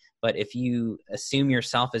to, but if you assume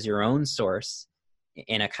yourself as your own source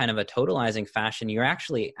in a kind of a totalizing fashion, you're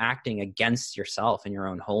actually acting against yourself and your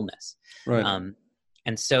own wholeness. Right.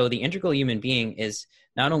 And so the integral human being is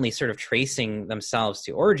not only sort of tracing themselves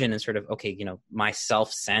to origin and sort of, okay, my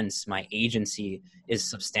self-sense, my agency is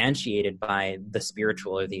substantiated by the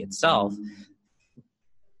spiritual or the itself.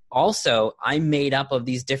 Also, I'm made up of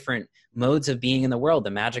these different modes of being in the world,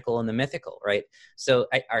 the magical and the mythical, right? So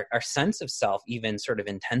our sense of self even sort of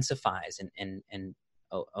intensifies and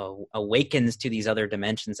awakens to these other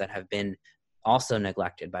dimensions that have been also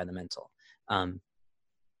neglected by the mental.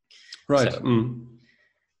 Right.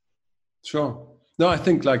 Sure. No, I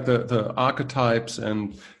think like the archetypes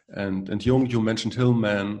and Jung, you mentioned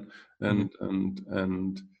Hillman,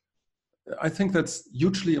 and I think that's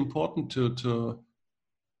hugely important to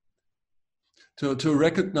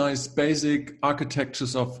recognize basic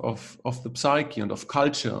architectures of the psyche and of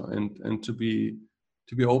culture, and to be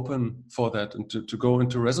open for that, and to go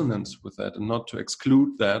into resonance with that, and not to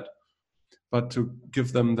exclude that, but to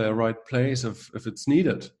give them their right place if it's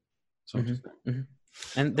needed. So to say. Mm-hmm.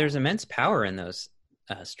 And there's immense power in those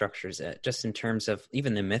structures, just in terms of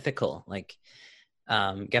even the mythical. Like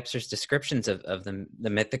Gebser's descriptions of the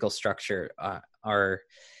mythical structure are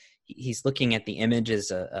he's looking at the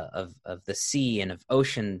images of the sea and of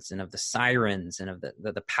oceans and of the sirens and of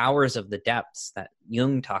the powers of the depths that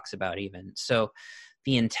Jung talks about even. So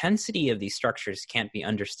the intensity of these structures can't be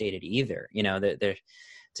understated either.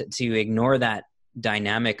 To ignore that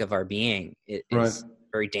dynamic of our being is a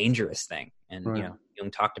very dangerous thing. And, Jung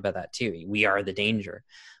talked about that too. We are the danger.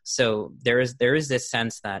 So there is this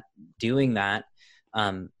sense that doing that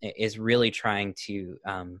is really trying to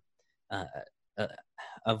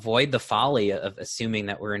avoid the folly of assuming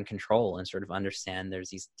that we're in control, and sort of understand there's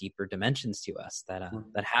these deeper dimensions to us that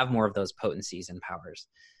have more of those potencies and powers.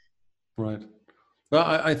 Right. Well,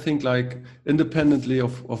 I think, like, independently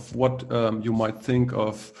of what you might think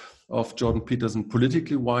of Jordan Peterson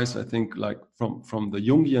politically wise, I think, like, from the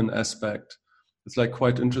Jungian aspect, it's like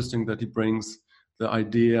quite interesting that he brings the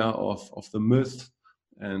idea of the myth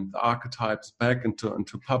and the archetypes back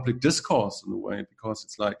into public discourse in a way, because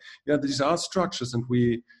it's like, these are structures, and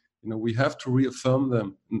we have to reaffirm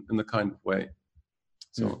them in a kind of way.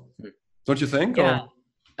 So, don't you think? Yeah,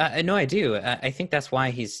 no, I do. I think that's why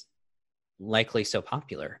he's likely so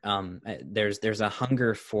popular. There's a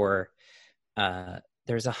hunger for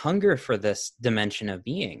this dimension of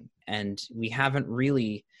being, and we haven't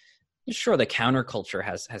really. Sure, the counterculture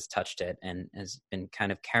has touched it and has been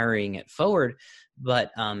kind of carrying it forward,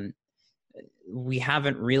 but we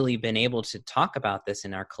haven't really been able to talk about this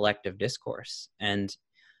in our collective discourse. And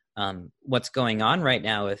what's going on right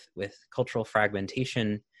now with cultural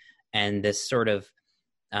fragmentation and this sort of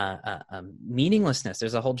meaninglessness.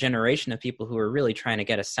 There's a whole generation of people who are really trying to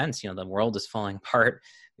get a sense. The world is falling apart.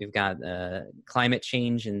 We've got climate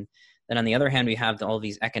change, and then on the other hand, we have all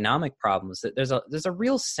these economic problems. That there's a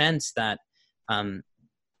real sense that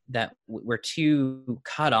that we're too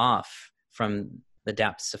cut off from the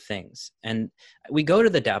depths of things, and we go to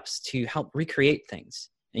the depths to help recreate things.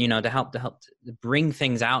 To help bring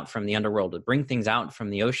things out from the underworld, to bring things out from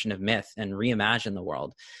the ocean of myth and reimagine the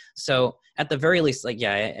world. So at the very least,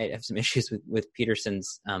 I have some issues with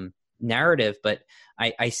Peterson's narrative, but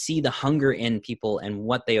I see the hunger in people, and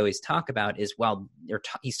what they always talk about is, well,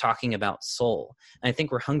 he's talking about soul. And I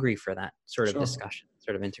think we're hungry for that sort of discussion,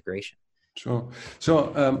 sort of integration. Sure.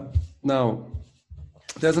 So now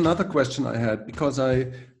there's another question I had, because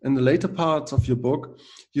in the later parts of your book,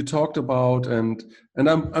 you talked about, and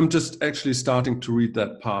I'm just actually starting to read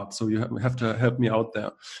that part, so you have to help me out there,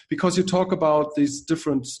 because you talk about these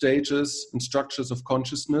different stages and structures of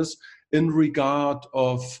consciousness in regard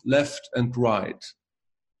of left and right.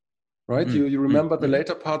 Right? You remember the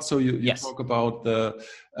later part, so you Yes. talk about the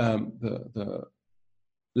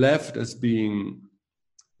left as being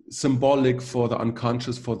symbolic for the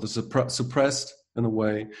unconscious, for the suppressed in a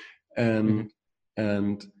way, and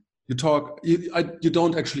you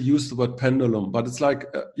don't actually use the word pendulum, but it's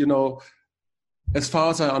like as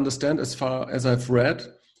far as I understand, as far as I've read,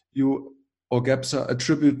 you or Gebser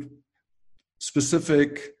attribute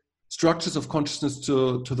specific structures of consciousness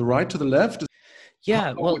to the right, to the left.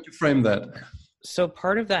 Yeah, how would you frame that? So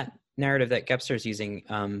part of that narrative that Gebser is using,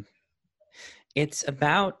 it's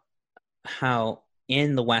about how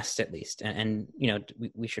in the West, at least, and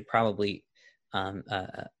we should probably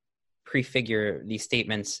prefigure these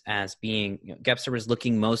statements as being, Gebser was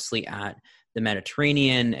looking mostly at the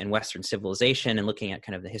Mediterranean and Western civilization, and looking at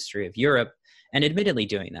kind of the history of Europe, and admittedly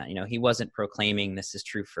doing that. He wasn't proclaiming this is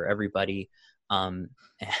true for everybody, and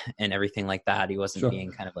everything like that. He wasn't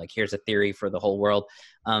being kind of like, here's a theory for the whole world.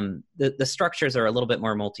 The structures are a little bit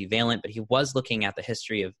more multivalent, but he was looking at the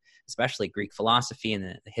history of especially Greek philosophy and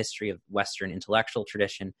the history of Western intellectual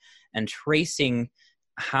tradition, and tracing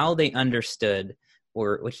how they understood,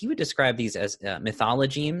 or what he would describe these as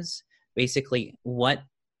mythologemes, basically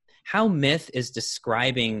how myth is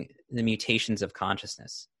describing the mutations of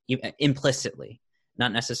consciousness implicitly,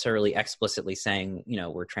 not necessarily explicitly saying,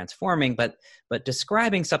 we're transforming, but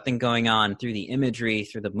describing something going on through the imagery,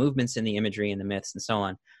 through the movements in the imagery and the myths and so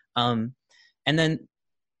on. And then,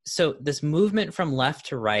 so this movement from left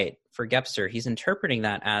to right for Gebser, he's interpreting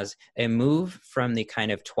that as a move from the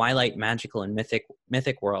kind of twilight, magical, and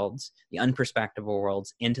mythic worlds, the unperspectable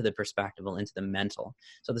worlds, into the perspectival, into the mental.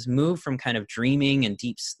 So this move from kind of dreaming and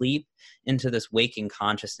deep sleep into this waking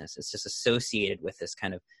consciousness. It's just associated with this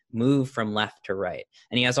kind of move from left to right.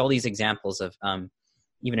 And he has all these examples of,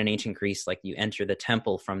 even in ancient Greece, like you enter the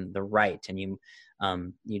temple from the right, and you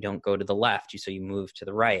don't go to the left, so you move to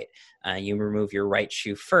the right. You remove your right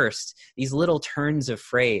shoe first. These little turns of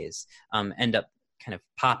phrase end up kind of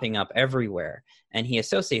popping up everywhere. And he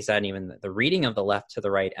associates that, and even the reading of the left to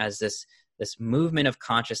the right, as this movement of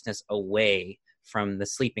consciousness away from the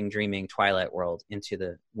sleeping, dreaming twilight world into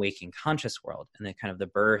the waking conscious world, and the kind of the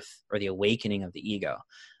birth or the awakening of the ego.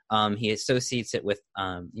 He associates it with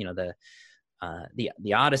the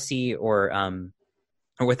Odyssey, or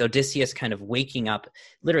with Odysseus kind of waking up.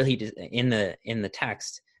 Literally in the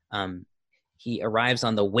text, he arrives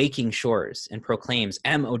on the waking shores and proclaims,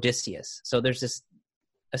 "Am Odysseus." So there's this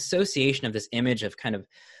association of this image of kind of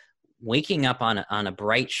waking up on a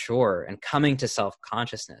bright shore and coming to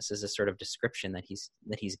self-consciousness, is a sort of description that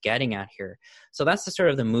he's getting at here. So that's the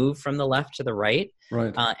sort of the move from the left to the right,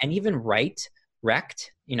 and even rect.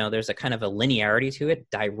 There's a kind of a linearity to it,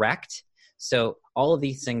 direct. So all of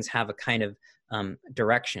these things have a kind of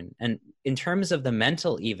direction. And in terms of the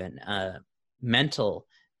mental, even mental,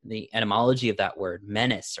 the etymology of that word,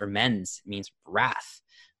 menace or mens, means wrath.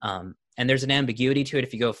 And there's an ambiguity to it.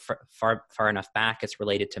 If you go far enough back, it's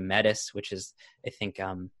related to Metis, which is, I think,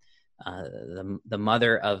 the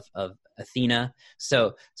mother of Athena.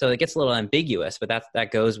 So it gets a little ambiguous, but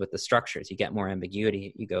that goes with the structures. You get more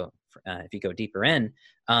ambiguity. If you go deeper in,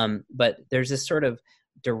 but there's this sort of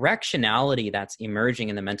directionality that's emerging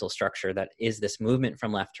in the mental structure that is this movement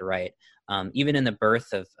from left to right. Even in the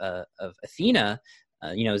birth of Athena,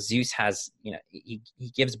 Zeus has, he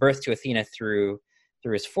gives birth to Athena through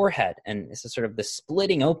his forehead, and it's a sort of the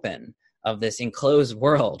splitting open of this enclosed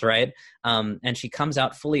world, right? And she comes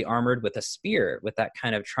out fully armored with a spear, with that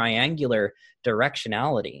kind of triangular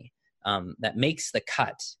directionality that makes the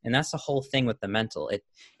cut. And that's the whole thing with the mental.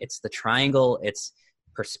 It's the triangle, it's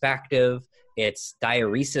perspective, it's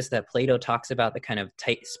diaresis that Plato talks about, the kind of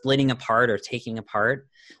splitting apart or taking apart.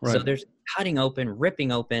 Right. So there's cutting open,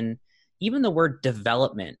 ripping open. Even the word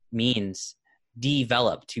development means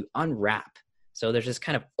develop, to unwrap. So there's this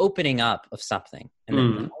kind of opening up of something. And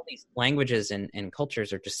then all these languages and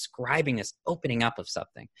cultures are describing this opening up of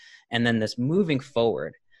something. And then this moving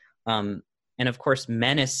forward. And of course,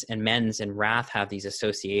 menace and mens and wrath have these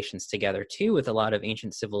associations together too, with a lot of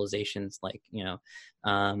ancient civilizations, like,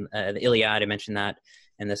 the Iliad, I mentioned that,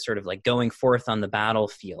 and this sort of like going forth on the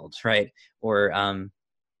battlefield, right? Or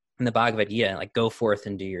in the Bhagavad Gita, like go forth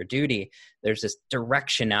and do your duty, there's this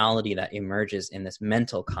directionality that emerges in this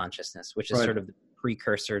mental consciousness, which is Right. sort of the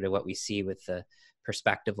precursor to what we see with the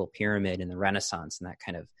perspectival pyramid in the Renaissance, and that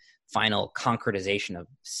kind of final concretization of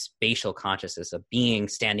spatial consciousness, of being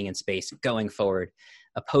standing in space, going forward,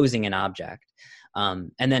 opposing an object.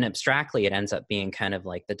 And then abstractly, it ends up being kind of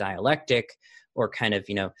like the dialectic, or kind of,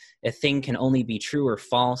 a thing can only be true or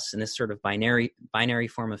false in this sort of binary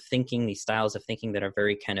form of thinking, these styles of thinking that are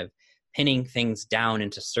very kind of pinning things down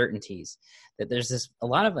into certainties. That there's a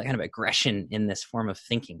lot of kind of aggression in this form of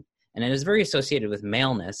thinking. And it is very associated with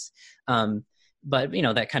maleness. But,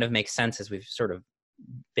 that kind of makes sense as we've sort of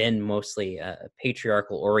been mostly a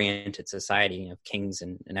patriarchal oriented society of kings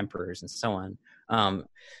and emperors and so on.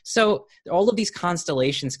 So all of these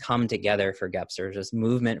constellations come together for Gebser, this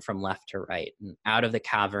movement from left to right, and out of the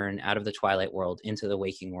cavern, out of the twilight world, into the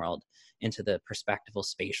waking world, into the perspectival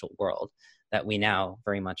spatial world that we now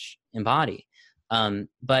very much embody.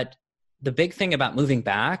 But the big thing about moving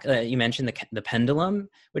back, you mentioned the pendulum,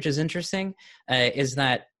 which is interesting, is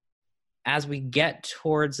that as we get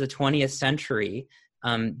towards the 20th century,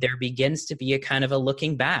 there begins to be a kind of a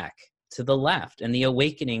looking back to the left and the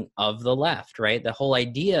awakening of the left, right? The whole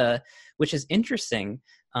idea, which is interesting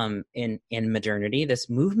in modernity, this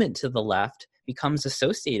movement to the left becomes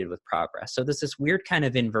associated with progress. So there's this weird kind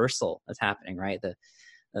of inversal that's happening, right?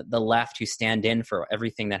 The left, who stand in for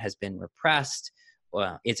everything that has been repressed,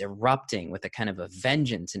 is erupting with a kind of a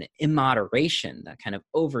vengeance and immoderation that kind of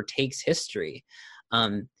overtakes history.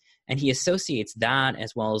 And he associates that,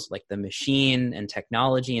 as well as like the machine and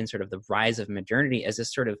technology and sort of the rise of modernity, as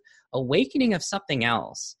this sort of awakening of something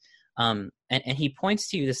else. And he points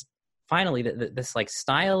to this, finally, this like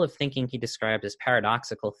style of thinking he described as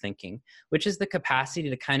paradoxical thinking, which is the capacity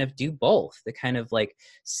to kind of do both, to kind of like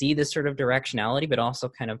see this sort of directionality, but also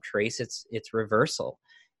kind of trace its reversal.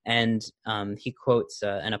 And he quotes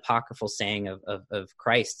an apocryphal saying of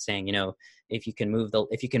Christ saying, if you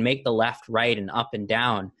can make the left right and up and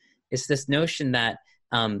down, it's this notion that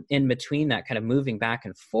in between that kind of moving back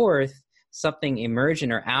and forth, something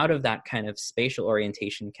emergent or out of that kind of spatial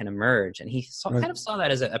orientation can emerge. And he kind of saw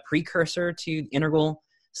that as a precursor to integral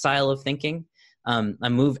style of thinking. A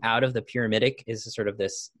move out of the pyramidic is sort of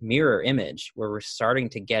this mirror image where we're starting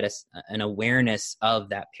to get an awareness of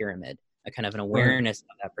that pyramid, a kind of an awareness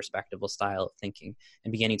of that perspectival style of thinking,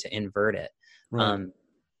 and beginning to invert it. Right.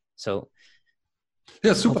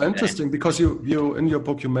 Yeah, super interesting, because you in your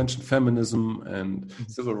book you mentioned feminism and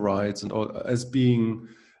civil rights and all as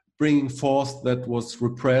bringing forth that was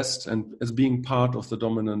repressed and as being part of the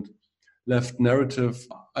dominant left narrative.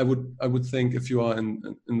 I would think if you are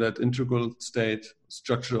in that integral state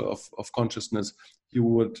structure of consciousness, you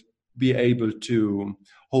would be able to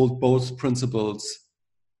hold both principles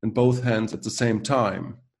in both hands at the same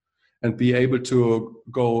time and be able to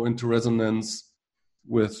go into resonance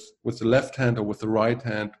with the left hand or with the right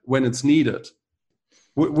hand when it's needed.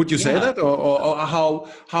 Would you say that, or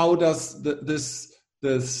how does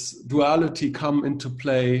this duality come into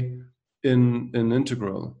play in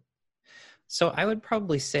integral? So I would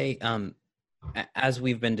probably say, as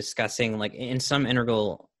we've been discussing, like in some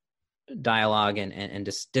integral dialogue and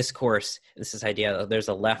discourse, this idea of there's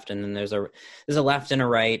a left and then there's a left and a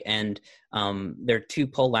right, and there are two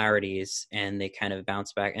polarities and they kind of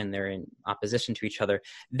bounce back and they're in opposition to each other.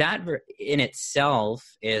 That in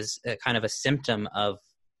itself is a kind of a symptom of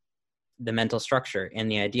the mental structure,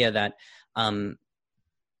 and the idea that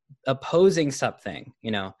opposing something,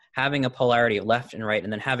 having a polarity of left and right,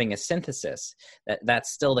 and then having a synthesis,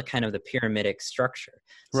 that's still the kind of the pyramidic structure.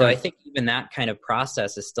 So I think even that kind of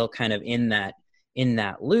process is still kind of in that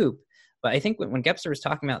loop. But I think when Gebser was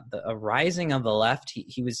talking about a rising of the left,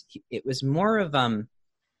 it was more of a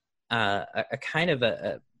kind of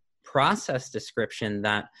a process description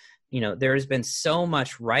that, there has been so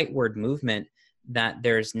much rightward movement that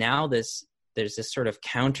there's this sort of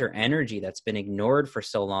counter energy that's been ignored for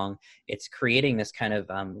so long. It's creating this kind of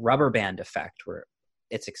rubber band effect where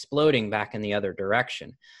it's exploding back in the other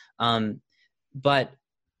direction. But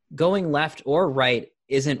going left or right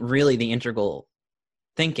isn't really the integral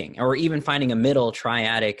thinking, or even finding a middle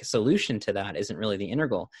triadic solution to that isn't really the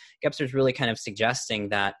integral. Gebser's really kind of suggesting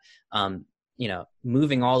that,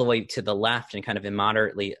 moving all the way to the left and kind of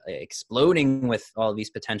immoderately exploding with all of these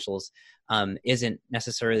potentials isn't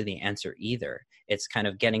necessarily the answer either. It's kind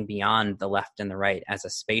of getting beyond the left and the right as a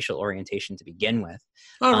spatial orientation to begin with.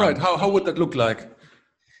 All right. How would that look like?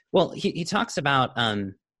 Well, he talks about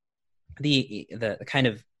the kind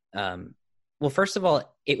of, well, first of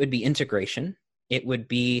all, it would be integration. It would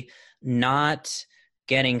be not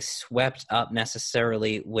getting swept up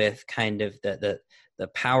necessarily with kind of the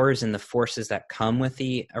powers and the forces that come with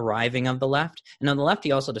the arriving of the left. And on the left,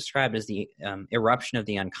 he also described as the eruption of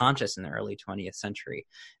the unconscious in the early 20th century.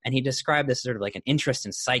 And he described this sort of like an interest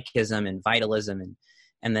in psychism and vitalism,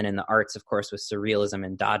 and then in the arts, of course, with surrealism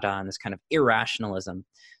and Dada and this kind of irrationalism.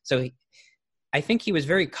 So I think he was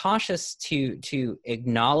very cautious to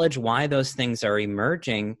acknowledge why those things are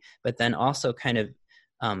emerging, but then also kind of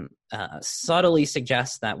subtly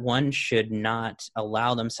suggests that one should not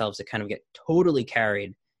allow themselves to kind of get totally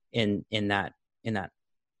carried in that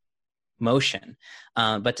motion,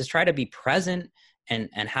 but to try to be present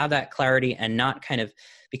and have that clarity, and not kind of,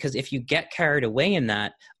 because if you get carried away in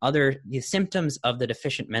that, the symptoms of the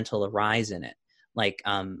deficient mental arise in it, like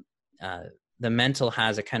the mental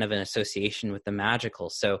has a kind of an association with the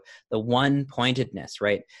magical. So the one pointedness,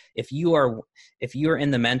 right? If you are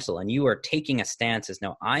in the mental and you are taking a stance as,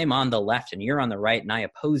 no, I'm on the left and you're on the right and I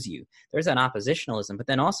oppose you, there's an oppositionalism. But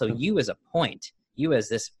then also you as a point, you as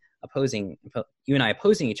this you and I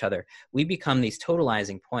opposing each other, we become these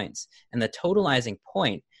totalizing points. And the totalizing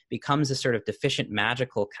point becomes a sort of deficient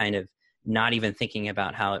magical kind of not even thinking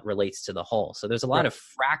about how it relates to the whole. So there's a lot of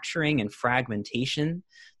fracturing and fragmentation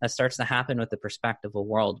that starts to happen with the perspectival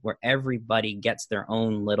world, where everybody gets their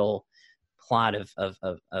own little plot of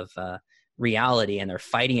reality, and they're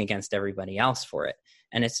fighting against everybody else for it.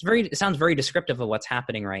 And it sounds very descriptive of what's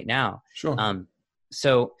happening right now. Sure.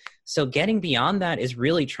 So getting beyond that is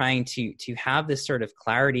really trying to have this sort of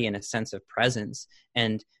clarity and a sense of presence.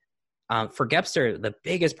 And for Gebster, the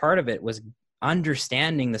biggest part of it was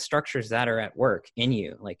understanding the structures that are at work in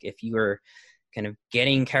you. Like if you were kind of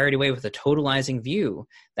getting carried away with a totalizing view,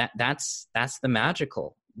 that's the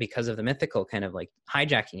magical, because of the mythical kind of like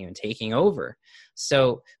hijacking you and taking over.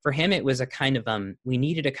 So for him, it was a kind of, we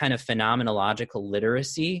needed a kind of phenomenological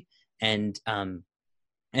literacy and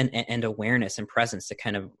awareness and presence to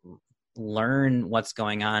kind of learn what's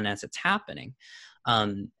going on as it's happening.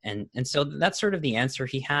 And so that's sort of the answer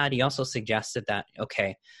he had. He also suggested that,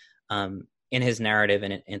 okay, in his narrative,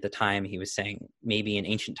 and at the time he was saying, maybe in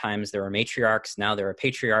ancient times there were matriarchs, now there are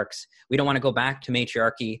patriarchs. We don't want to go back to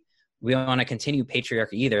matriarchy. We don't want to continue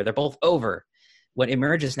patriarchy either. They're both over. What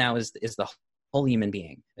emerges now is the whole human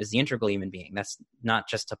being, is the integral human being. That's not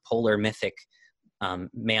just a polar mythic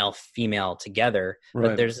male, female together,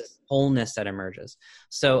 but there's this wholeness that emerges.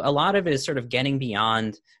 So a lot of it is sort of getting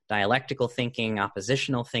beyond dialectical thinking,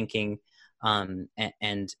 oppositional thinking, and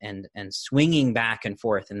swinging back and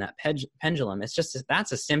forth in that pendulum. It's just,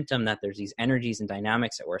 that's a symptom that there's these energies and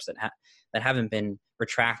dynamics at work that haven't been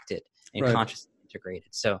retracted and consciously integrated.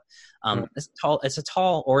 So it's a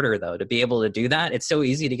tall order, though, to be able to do that. It's so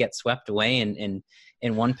easy to get swept away in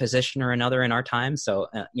one position or another in our time. So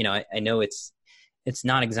I know it's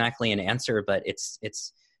not exactly an answer, but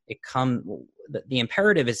the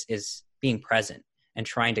imperative is being present and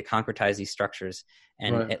trying to concretize these structures,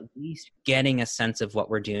 and at least getting a sense of what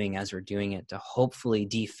we're doing as we're doing it, to hopefully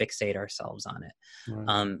defixate ourselves on it.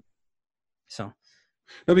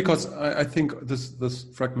 No, because I think this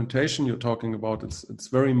fragmentation you're talking about, it's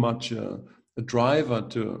very much a driver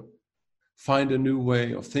to find a new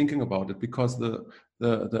way of thinking about it, because the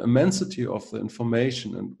immensity of the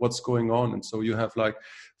information and what's going on. And so you have like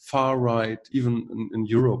far right, even in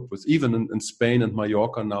Europe, with even in Spain and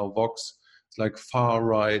Mallorca now, Vox, it's like far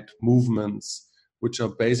right movements, which are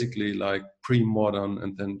basically like pre-modern.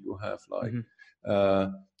 And then you have like,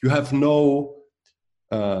 you have no,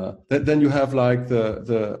 then you have like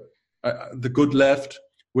the good left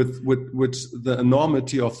with the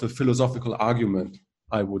enormity of the philosophical argument,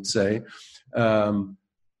 I would say. And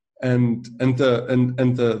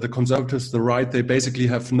the conservatives, the right, they basically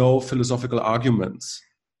have no philosophical arguments.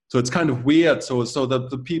 So it's kind of weird. So that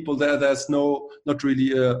the people there's not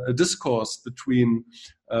really a discourse between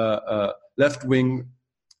left-wing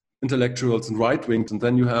intellectuals and right-wing, and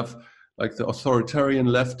then you have like the authoritarian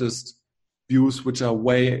leftist views which are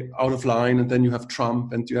way out of line, and then you have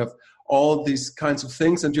Trump, and you have all these kinds of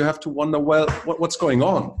things, and you have to wonder, well, what's going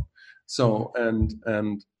on? So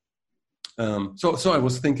So I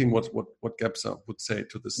was thinking what Gebser would say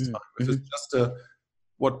to this time. If it's just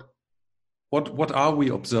what are we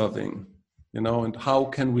observing, and how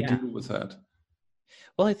can we deal with that?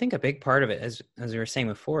 Well, I think a big part of it, as we were saying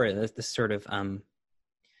before, is this sort of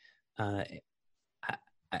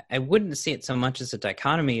I wouldn't see it so much as a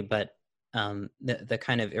dichotomy, but the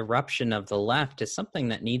kind of eruption of the left is something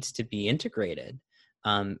that needs to be integrated,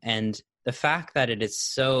 and the fact that it is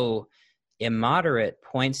so immoderate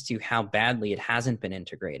points to how badly it hasn't been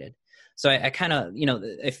integrated. So I kind of,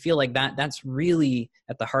 I feel like that's really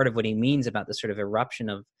at the heart of what he means about the sort of eruption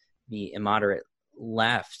of the immoderate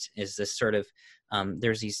left is this sort of,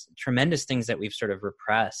 there's these tremendous things that we've sort of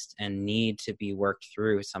repressed and need to be worked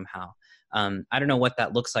through somehow. I don't know what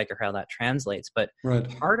that looks like or how that translates, but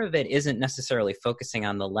part of it isn't necessarily focusing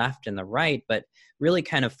on the left and the right, but really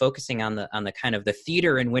kind of focusing on the kind of the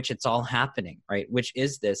theater in which it's all happening, right? Which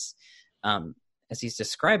is this, as he's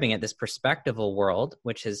describing it, this perspectival world,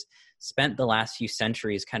 which has spent the last few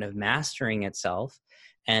centuries kind of mastering itself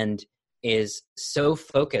and is so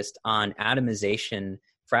focused on atomization,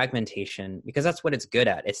 fragmentation, because that's what it's good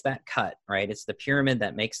at. It's that cut, right? It's the pyramid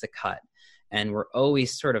that makes the cut. And we're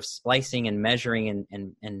always sort of splicing and measuring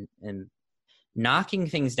and knocking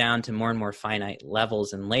things down to more and more finite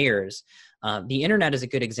levels and layers. The internet is a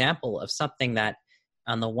good example of something that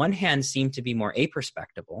on the one hand seemed to be more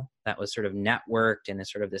aperspectable, that was sort of networked and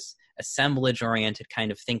is sort of this assemblage-oriented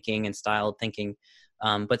kind of thinking and style of thinking,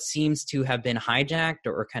 but seems to have been hijacked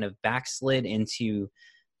or kind of backslid into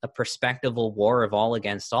a perspectival war of all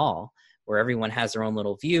against all, where everyone has their own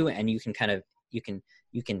little view, and you can kind of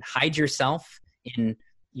you can hide yourself in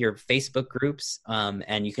your Facebook groups,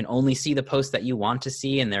 and you can only see the posts that you want to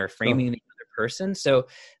see, and they're framing the other person. So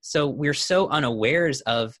we're so unawares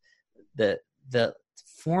of the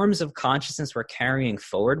forms of consciousness we're carrying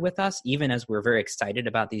forward with us, even as we're very excited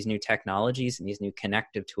about these new technologies and these new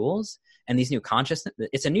connective tools and these new consciousness.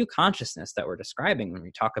 It's a new consciousness that we're describing when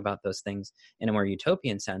we talk about those things in a more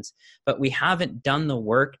utopian sense, but we haven't done the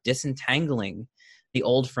work disentangling the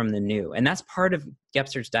old from the new. And that's part of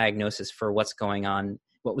Gebser's diagnosis for what was going on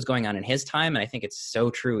in his time. And I think it's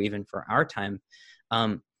so true even for our time.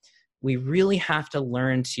 We really have to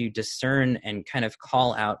learn to discern and kind of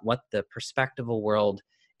call out what the perspectival world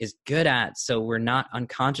is good at, so we're not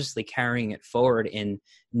unconsciously carrying it forward in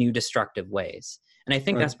new destructive ways. And I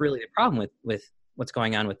think that's really the problem with what's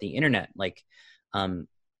going on with the internet, like,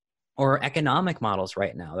 or economic models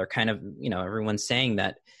right now. They're kind of, everyone's saying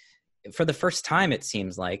that for the first time, it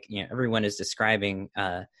seems like, everyone is describing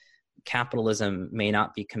capitalism may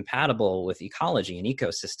not be compatible with ecology and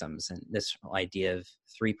ecosystems. And this idea of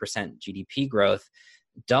 3% GDP growth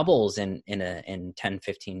doubles in 10,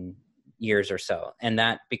 15 years or so. And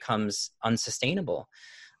that becomes unsustainable.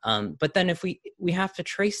 But then if we have to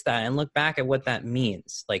trace that and look back at what that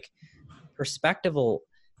means, like perspectival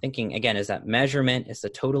thinking, again, is that measurement, is the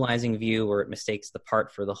totalizing view where it mistakes the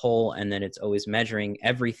part for the whole, and then it's always measuring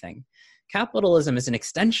everything. Capitalism is an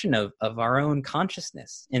extension of our own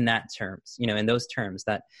consciousness in that terms, in those terms,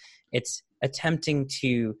 that it's attempting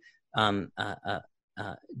to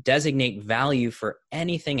designate value for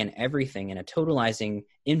anything and everything in a totalizing,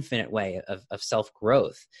 infinite way of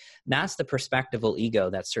self-growth. That's the perspectival ego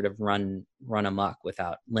that's sort of run amok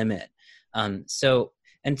without limit. So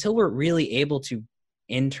until we're really able to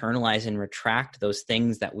internalize and retract those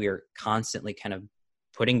things that we're constantly kind of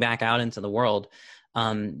putting back out into the world,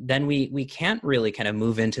 then we can't really kind of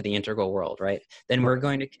move into the integral world, right? Then we're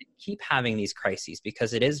going to keep having these crises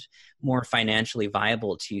because it is more financially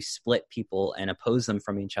viable to split people and oppose them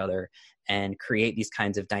from each other and create these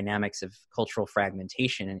kinds of dynamics of cultural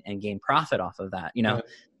fragmentation and gain profit off of that, Right.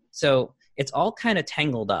 So it's all kind of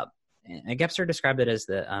tangled up. And Gebser described it as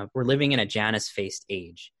we're living in a Janus-faced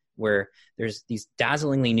age, where there's these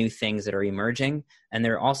dazzlingly new things that are emerging, and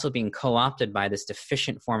they're also being co-opted by this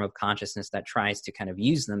deficient form of consciousness that tries to kind of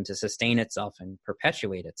use them to sustain itself and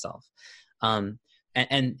perpetuate itself. And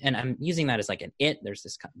I'm using that as like there's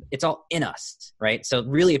this, it's all in us, right? So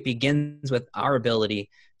really it begins with our ability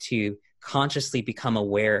to consciously become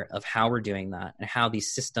aware of how we're doing that and how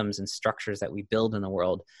these systems and structures that we build in the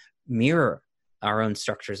world mirror our own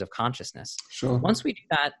structures of consciousness. Sure. Once we do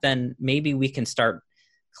that, then maybe we can start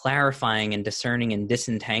clarifying and discerning and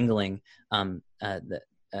disentangling an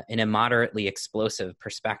immoderately explosive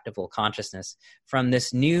perspectival consciousness from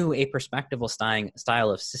this new aperspectival style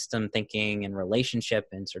of system thinking and relationship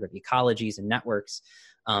and sort of ecologies and networks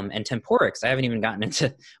and temporics. I haven't even gotten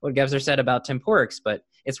into what Gebser said about temporics, but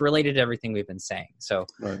it's related to everything we've been saying. So,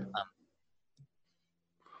 right.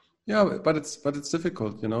 Yeah, but it's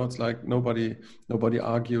difficult, It's like nobody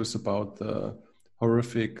argues about the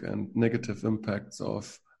horrific and negative impacts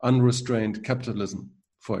of unrestrained capitalism,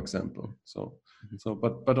 for example.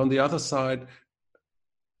 But on the other side,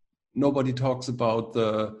 nobody talks about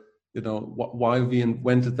why we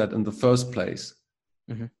invented that in the first place.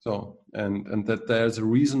 Mm-hmm. So and that there's a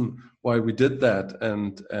reason why we did that,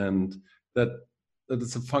 and that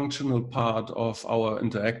it's a functional part of our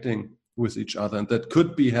interacting with each other, and that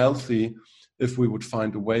could be healthy if we would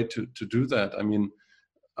find a way to do that. I mean,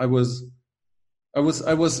 I was at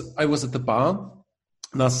the bar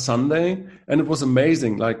last Sunday, and it was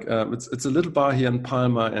amazing. Like it's a little bar here in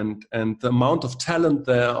Palma, and the amount of talent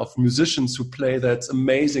there of musicians who play there, it's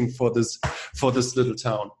amazing for this little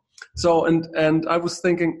town. So and I was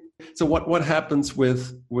thinking, so what happens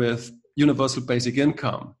with universal basic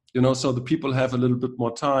income? So the people have a little bit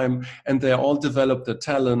more time, and they all develop their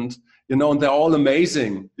talent, and they're all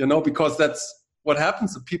amazing, because that's what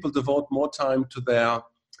happens. The people devote more time to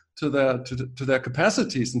their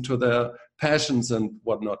capacities and to their passions and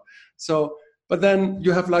whatnot. So, but then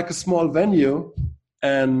you have like a small venue,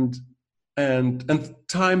 and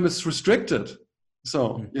time is restricted.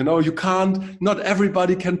 So you can't. Not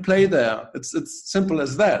everybody can play there. It's simple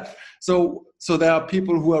as that. So there are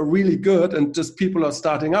people who are really good, and just people are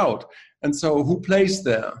starting out. And so who plays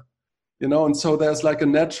there? And so there's like a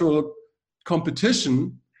natural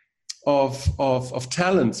competition of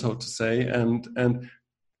talent, so to say, and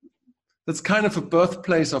that's kind of a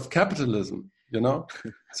birthplace of capitalism,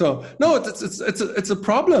 So no, it's a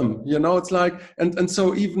problem, It's like and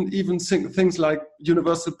so even things like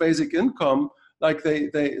universal basic income, like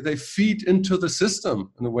they feed into the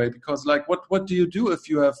system in a way, because like what do you do if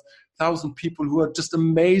you have 1,000 people who are just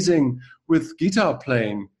amazing with guitar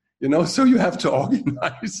playing, So you have to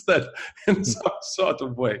organize that in some sort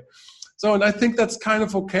of way. So, and I think that's kind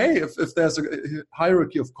of okay if there's a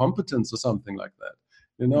hierarchy of competence or something like that,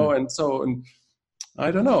 and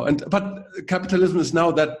I don't know. But capitalism is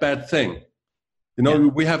now that bad thing,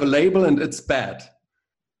 We have a label and it's bad.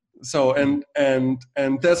 So and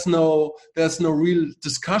there's no real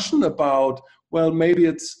discussion about, well, maybe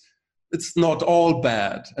it's not all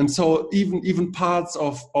bad. And so even parts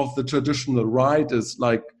of the traditional right is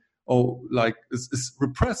is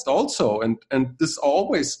repressed also, and this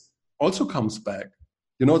always also comes back.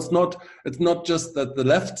 It's not just that the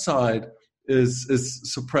left side is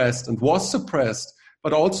suppressed and was suppressed,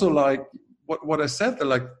 but also like what I said,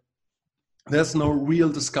 there's no real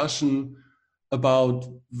discussion about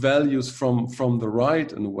values from the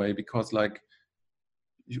right in a way, because like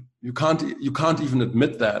you can't even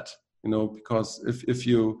admit that, because if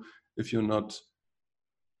you're not,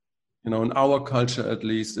 in our culture at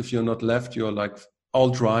least, if you're not left, you're like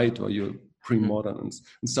alt-right or you're pre-modern and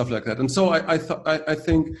stuff like that. And so I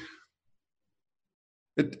think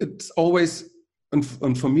it's always,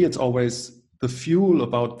 and for me it's always the fuel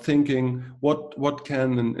about thinking what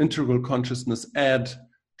can an integral consciousness add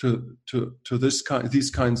to these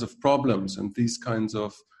kinds of problems and these kinds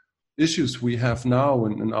of issues we have now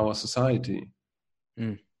in our society.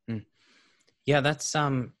 Mm-hmm. Yeah, that's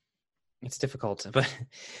it's difficult, but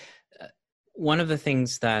one of the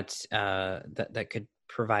things that could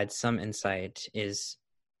provide some insight is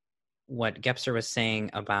what Gebser was saying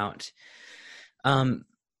about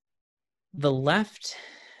the left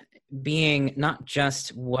being not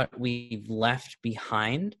just what we've left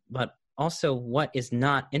behind, but also what is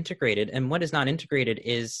not integrated. And what is not integrated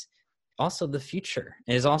is also the future.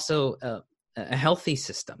 It is also a healthy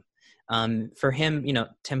system. For him,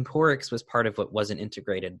 temporics was part of what wasn't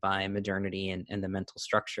integrated by modernity and the mental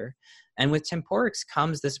structure. And with temporics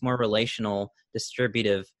comes this more relational,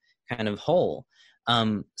 distributive kind of whole.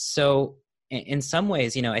 So in some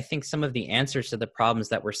ways, I think some of the answers to the problems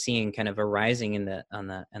that we're seeing kind of arising in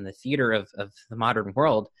the theater of the modern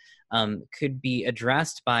world could be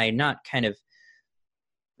addressed by not kind of,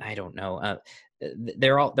 I don't know,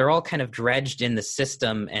 they're all kind of dredged in the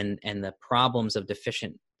system and the problems of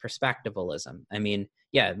deficient perspectivalism. I mean,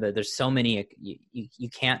 yeah, there's so many, you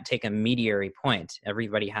can't take a mediary point.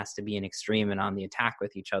 Everybody has to be an extreme and on the attack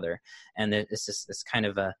with each other. And it's just this kind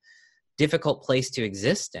of a difficult place to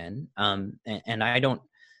exist in. And I don't,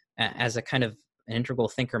 as a kind of an integral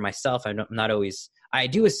thinker myself, I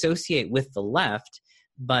do associate with the left,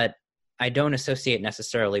 but I don't associate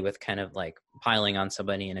necessarily with kind of like piling on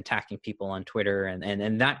somebody and attacking people on Twitter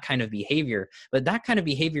and that kind of behavior. But that kind of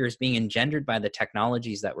behavior is being engendered by the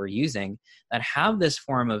technologies that we're using that have this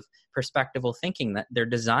form of perspectival thinking, that they're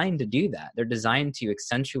designed to do that. They're designed to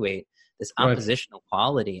accentuate this oppositional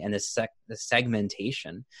quality and this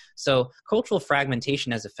segmentation. So cultural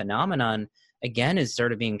fragmentation as a phenomenon, again, is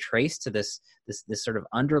sort of being traced to this sort of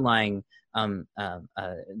underlying,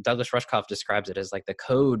 Douglas Rushkoff describes it as like the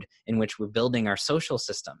code in which we're building our social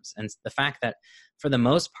systems. And the fact that for the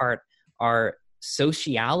most part, our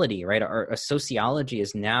sociality, right, our sociology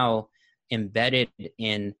is now embedded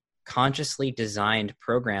in consciously designed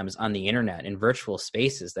programs on the internet in virtual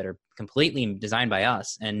spaces that are completely designed by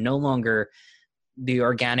us and no longer the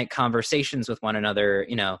organic conversations with one another,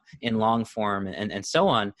 in long form and so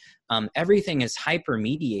on. Everything is hyper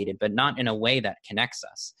mediated, but not in a way that connects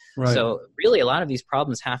us. Right. So really a lot of these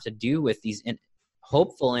problems have to do with these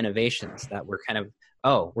hopeful innovations that we're kind of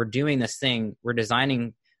oh, we're doing this thing, we're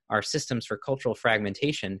designing our systems for cultural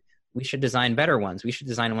fragmentation. We should design better ones. We should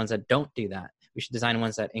design ones that don't do that. We should design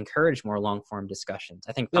ones that encourage more long form discussions.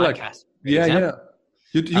 I think podcasts. Yeah.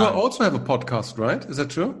 You also have a podcast, right? Is that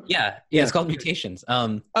true? Yeah. It's called Mutations.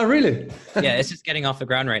 Oh, really? Yeah, it's just getting off the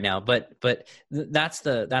ground right now. But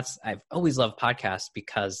I've always loved podcasts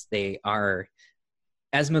because they are,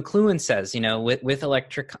 as McLuhan says, with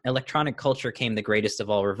electronic culture came the greatest of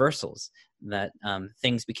all reversals, that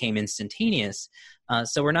things became instantaneous.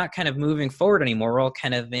 So we're not kind of moving forward anymore. We're all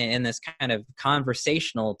kind of in this kind of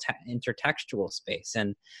conversational intertextual space.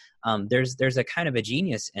 And there's a kind of a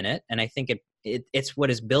genius in it. And I think it's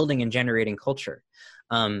what is building and generating culture.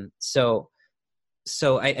 So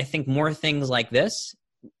I think more things like this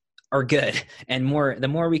are good. And the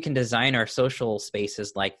more we can design our social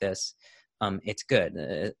spaces like this, it's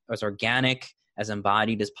good. As organic, as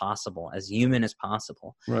embodied as possible, as human as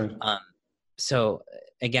possible. Right. So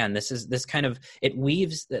again, it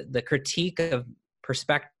weaves the critique of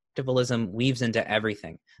perspectivalism weaves into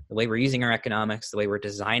everything. The way we're using our economics, the way we're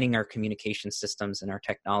designing our communication systems and our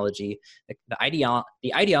technology, the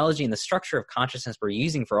ideology and the structure of consciousness we're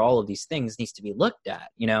using for all of these things needs to be looked at,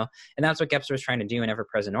 and that's what Gebser is trying to do in Ever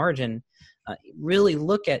Present Origin. Really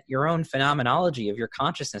look at your own phenomenology of your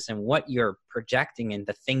consciousness and what you're projecting and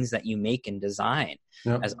the things that you make and design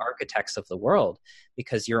as architects of the world,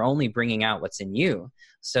 because you're only bringing out what's in you.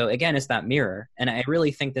 So again, it's that mirror. And I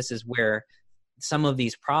really think this is where some of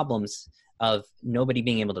these problems of nobody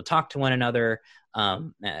being able to talk to one another,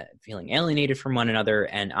 feeling alienated from one another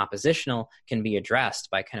and oppositional can be addressed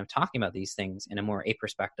by kind of talking about these things in a more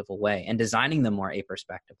aperspectival way and designing them more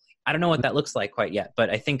aperspectively. I don't know what that looks like quite yet, but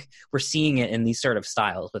I think we're seeing it in these sort of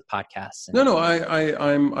styles with podcasts.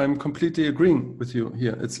 I'm completely agreeing with you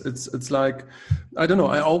here. It's like, I don't know,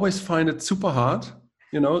 I always find it super hard,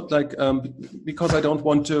 because I don't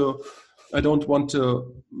want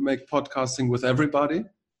to make podcasting with everybody.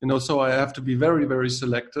 So I have to be very, very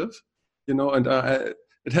selective, and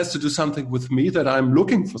it has to do something with me, that I'm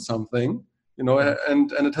looking for something,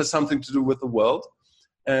 and it has something to do with the world,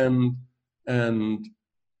 and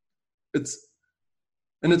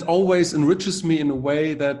it always enriches me in a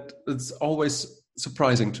way that it's always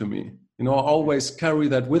surprising to me. I always carry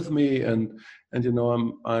that with me, and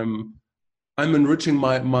I'm enriching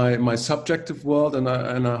my subjective world, and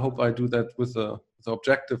I hope I do that with the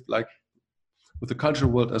objective, like with the cultural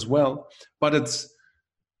world as well, but it's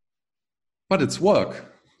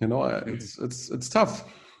work, it's tough,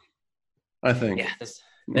 I think. Yeah,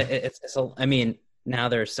 now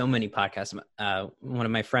there are so many podcasts. One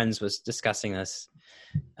of my friends was discussing this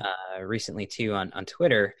recently too on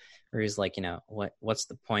Twitter, where he's like, what's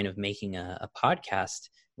the point of making a podcast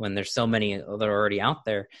when there's so many that are already out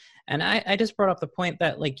there? And I just brought up the point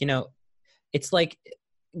that, it's like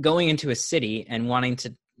going into a city and wanting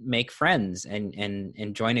to make friends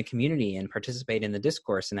and join a community and participate in the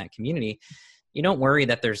discourse in that community. You don't worry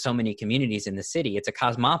that there's so many communities in the city. It's a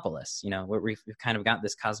cosmopolis, we've kind of got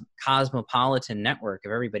this cosmopolitan network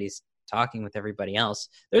of everybody's talking with everybody else.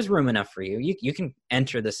 There's room enough for you. You can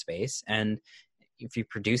enter the space, and if you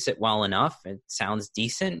produce it well enough, it sounds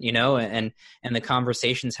decent, and the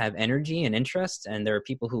conversations have energy and interest, and there are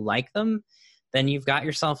people who like them, then you've got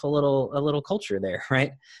yourself a little culture there,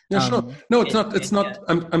 right? Yeah, sure. No, it's not.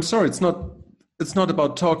 I'm sorry. It's not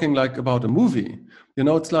about talking like about a movie.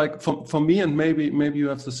 It's like for me, and maybe you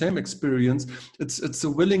have the same experience. It's a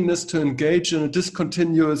willingness to engage in a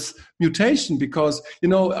discontinuous mutation, because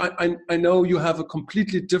I know you have a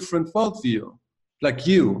completely different worldview, like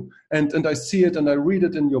you, and I see it and I read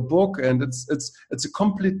it in your book, and it's a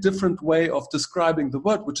complete different way of describing the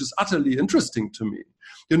world, which is utterly interesting to me.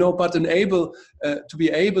 But to be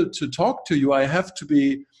able to talk to you, I have to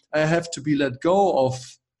be let go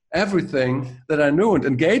of everything that I know and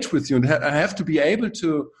engage with you, and I have to be able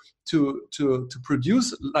to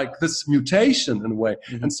produce like this mutation in a way.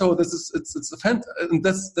 Mm-hmm. And so and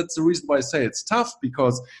that's the reason why I say it's tough,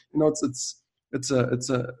 because it's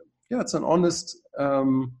an honest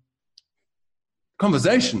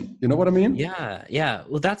conversation. You know what I mean? Yeah.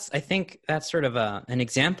 Well, I think that's sort of an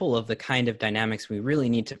example of the kind of dynamics we really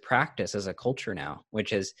need to practice as a culture now,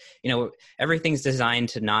 which is, everything's designed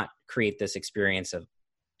to not create this experience of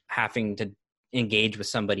having to engage with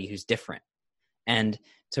somebody who's different. And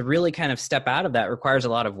to really kind of step out of that requires a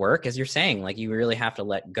lot of work, as you're saying. Like, you really have to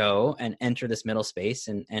let go and enter this middle space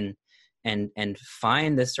and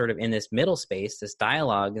find this sort of, in this middle space, this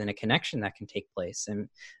dialogue and a connection that can take place. And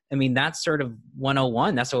that's sort of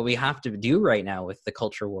 101. That's what we have to do right now with the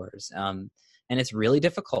culture wars. And it's really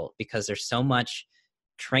difficult because there's so much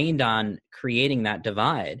trained on creating that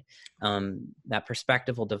divide, that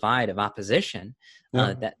perspectival divide of opposition,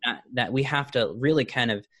 that we have to really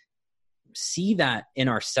kind of see that in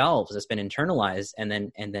ourselves has been internalized, and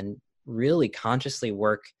then really consciously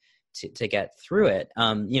work to get through it.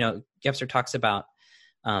 Gebser talks about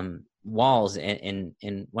walls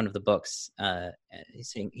in one of the books.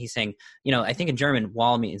 He's saying, I think in German,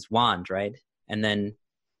 wall means wand, right? And then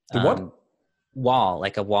what? Wall,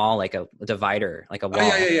 like a divider, like a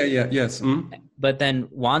wall. Yeah. Yes. Mm. But then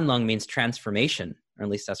Wandlung means transformation, or at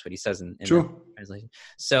least that's what he says in True. the translation.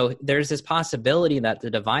 So there's this possibility that the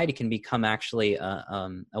divide can become actually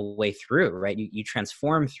a way through, right? You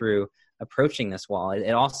transform through approaching this wall.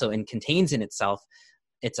 It also contains in itself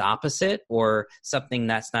its opposite, or something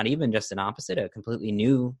that's not even just an opposite, a completely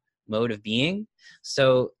new mode of being.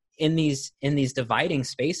 So in these dividing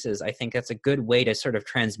spaces, I think that's a good way to sort of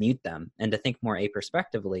transmute them, and to think more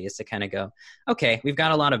aperspectively is to kind of go, okay, we've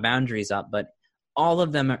got a lot of boundaries up, but all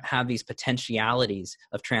of them have these potentialities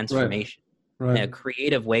of transformation, right.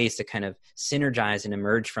 Creative ways to kind of synergize and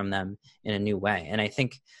emerge from them in a new way. And I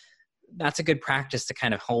think that's a good practice to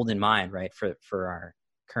kind of hold in mind, right, for our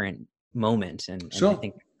current moment. And Sure. I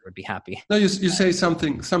think I would be happy. No, you say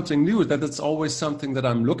something new. That's always something that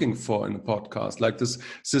I'm looking for in a podcast, like this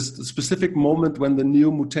specific moment when the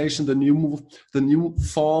new mutation, the new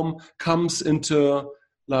form comes into,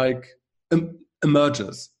 like,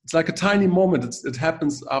 emerges. It's like a tiny moment. It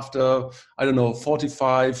happens after, I don't know,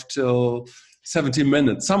 45 till 70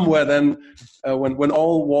 minutes, somewhere then, when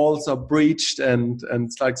all walls are breached, and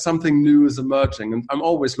it's like something new is emerging. And I'm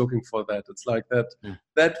always looking for that. It's like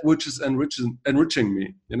that which is enriching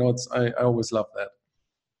me. I always love that.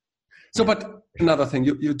 So, but another thing,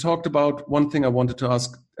 you talked about one thing I wanted to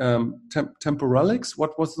ask, temporalics.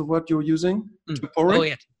 What was the word you were using? Temporic? Oh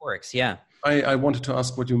yeah, temporics, yeah. I wanted to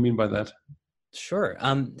ask what you mean by that. Sure.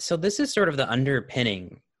 So this is sort of the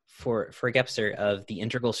underpinning for Gebser of the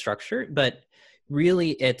integral structure, but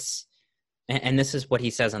really it's, and this is what he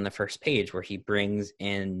says on the first page, where he brings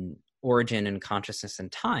in origin and consciousness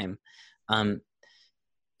and time.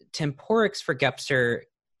 Temporics for Gebser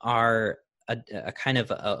are a kind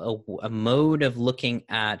of a mode of looking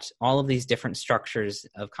at all of these different structures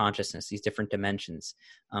of consciousness, these different dimensions.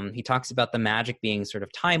 He talks about the magic being sort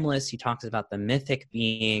of timeless. He talks about the mythic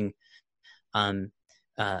being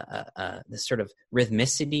this sort of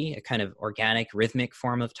rhythmicity, a kind of organic, rhythmic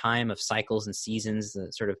form of time, of cycles and seasons,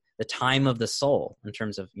 the sort of the time of the soul, in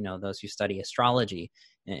terms of, those who study astrology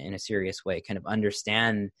in a serious way, kind of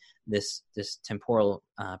understand this temporal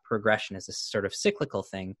progression as this sort of cyclical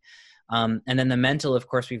thing. And then the mental, of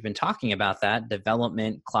course, we've been talking about that,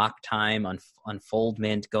 development, clock time,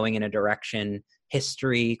 unfoldment, going in a direction,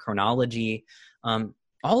 history, chronology.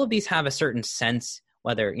 All of these have a certain sense,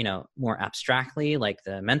 whether, more abstractly, like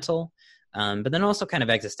the mental, but then also kind of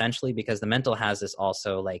existentially, because the mental has this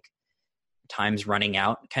also like time's running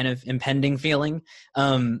out kind of impending feeling.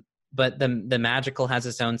 But the magical has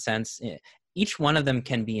its own sense. Each one of them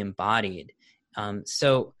can be embodied.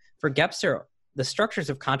 So for Gebser, the structures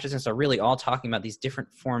of consciousness are really all talking about these different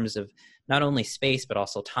forms of not only space, but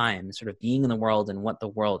also time, sort of being in the world and what the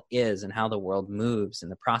world is and how the world moves and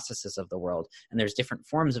the processes of the world. And there's different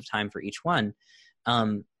forms of time for each one.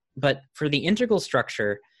 But for the integral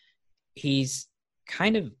structure, he's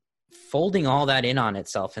kind of folding all that in on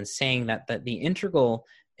itself and saying that the integral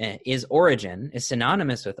is origin, is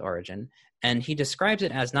synonymous with origin. And he describes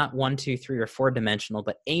it as not 1, 2, 3, or 4 dimensional,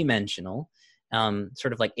 but amensional,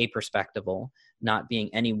 sort of like aperspectival, not being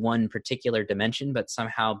any one particular dimension, but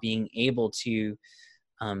somehow being able to,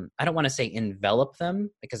 I don't want to say envelop them,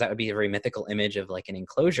 because that would be a very mythical image of like an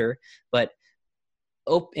enclosure, but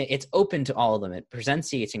it's open to all of them. It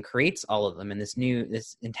presentiates and creates all of them in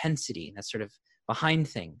this intensity that's sort of behind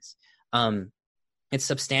things. It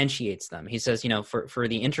substantiates them. He says, for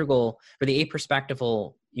the integral, for the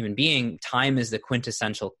aperspectival human being, time is the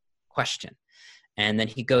quintessential question. And then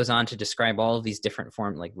he goes on to describe all of these different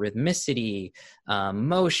forms, like rhythmicity,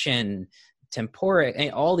 motion,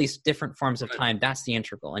 temporic, all these different forms of time. That's the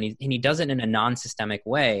integral. And he does it in a non-systemic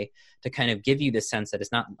way to kind of give you the sense that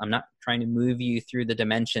I'm not trying to move you through the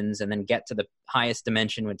dimensions and then get to the highest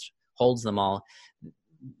dimension, which holds them all.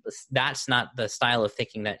 That's not the style of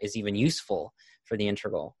thinking that is even useful for the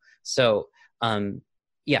integral. So, so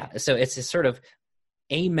it's a sort of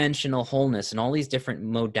amensional wholeness and all these different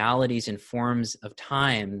modalities and forms of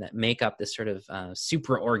time that make up this sort of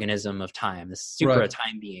supraorganism of time, this supra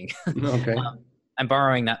time being. Okay. I'm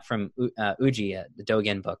borrowing that from Uji, the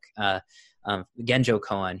Dogen book. Genjo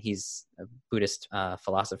Koan, he's a Buddhist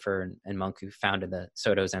philosopher and monk who founded the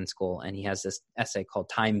Soto Zen school, and he has this essay called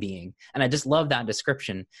Time Being. And I just love that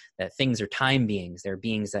description, that things are time beings. They're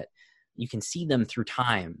beings that you can see them through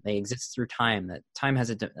time. They exist through time, that time has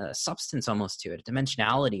a substance almost to it, a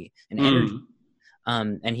dimensionality, an energy.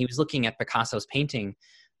 And he was looking at Picasso's painting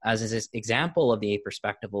as this example of the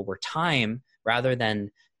aperspectival, where time, rather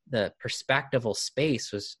than the perspectival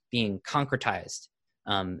space, was being concretized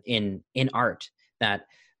in art. That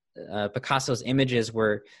Picasso's images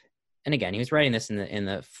were, and again, he was writing this in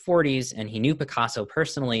the 40s, and he knew Picasso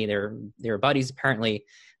personally. They were buddies apparently,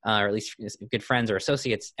 or at least good friends or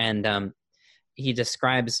associates. And he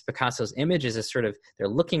describes Picasso's images as sort of, they're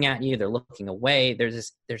looking at you, they're looking away.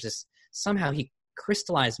 There's this somehow he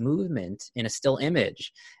crystallized movement in a still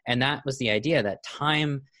image, and that was the idea, that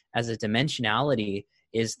time as a dimensionality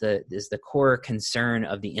is the core concern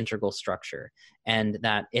of the integral structure, and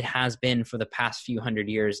that it has been for the past few hundred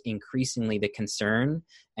years increasingly the concern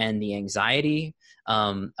and the anxiety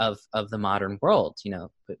of the modern world. You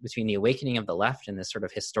know, between the awakening of the left and this sort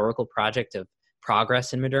of historical project of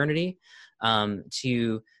progress and modernity,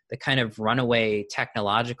 to the kind of runaway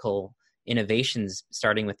technological innovations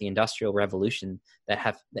starting with the Industrial Revolution that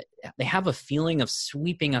have a feeling of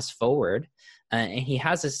sweeping us forward. And he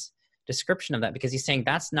has this description of that, because he's saying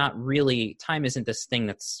that's not really, time isn't this thing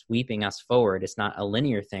that's sweeping us forward. It's not a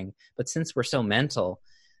linear thing. But since we're so mental,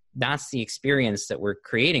 that's the experience that we're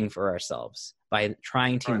creating for ourselves by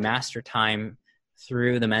trying to master time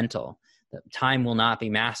through the mental. Time will not be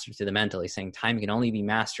mastered through the mental. He's saying time can only be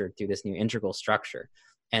mastered through this new integral structure.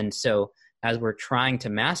 And so as we're trying to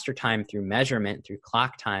master time through measurement, through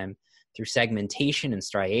clock time, through segmentation and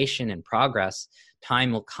striation and progress,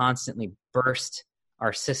 time will constantly burst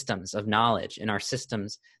our systems of knowledge and our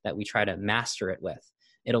systems that we try to master it with.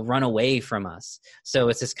 It'll run away from us. So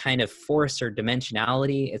it's this kind of force or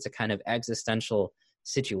dimensionality. It's a kind of existential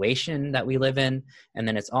situation that we live in. And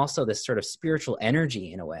then it's also this sort of spiritual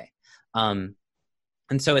energy in a way. And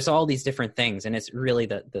so it's all these different things, and it's really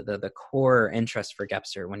the core interest for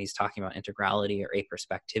Gebser when he's talking about integrality or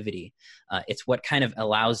aperspectivity. It's what kind of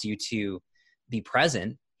allows you to be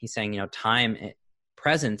present. He's saying, you know, time,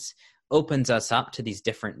 presence opens us up to these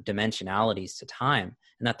different dimensionalities to time,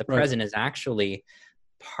 and that the present is actually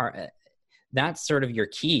that's sort of your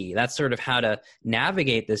key. That's sort of how to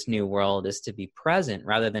navigate this new world, is to be present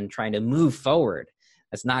rather than trying to move forward.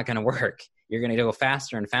 That's not going to work. You're going to go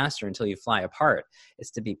faster and faster until you fly apart.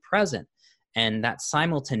 It's to be present. And that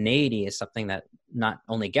simultaneity is something that not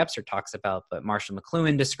only Gebser talks about, but Marshall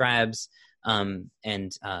McLuhan describes. And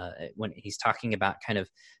when he's talking about kind of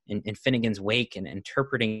in Finnegan's Wake and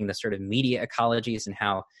interpreting the sort of media ecologies and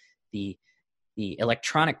how the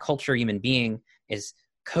electronic culture human being is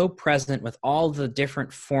co-present with all the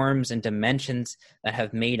different forms and dimensions that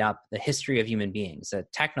have made up the history of human beings. The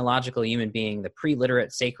technological human being, the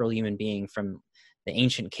pre-literate sacral human being from the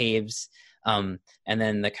ancient caves, and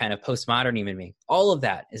then the kind of postmodern human being. All of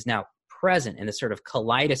that is now present in the sort of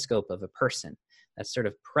kaleidoscope of a person that's sort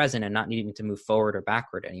of present and not needing to move forward or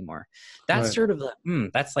backward anymore. That's sort of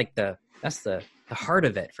that's the heart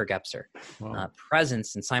of it for Gebser. Wow.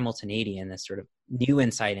 Presence and simultaneity and this sort of new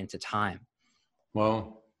insight into time.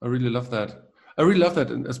 Wow, I really love that. I really love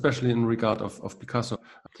that, especially in regard of Picasso.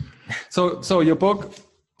 So your book,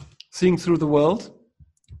 Seeing Through the World,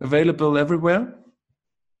 available everywhere?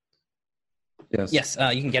 Yes. Yes,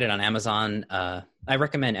 you can get it on Amazon. I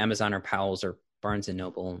recommend Amazon or Powell's or Barnes &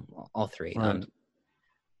 Noble, all three. Right. Do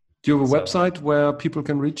you have a website where people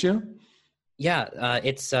can reach you? Yeah,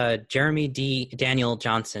 it's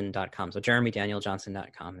jeremydanieljohnson.com. So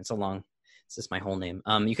jeremydanieljohnson.com. It's just my whole name.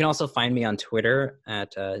 You can also find me on Twitter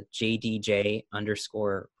at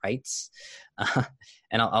jdj_rights.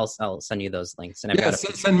 And I'll send you those links. And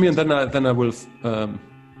send me, and then I will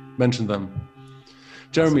mention them.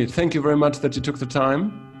 Jeremy, thank you very much that you took the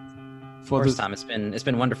time for this. Tom, it's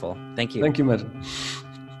been wonderful. Thank you. Thank you, Matt.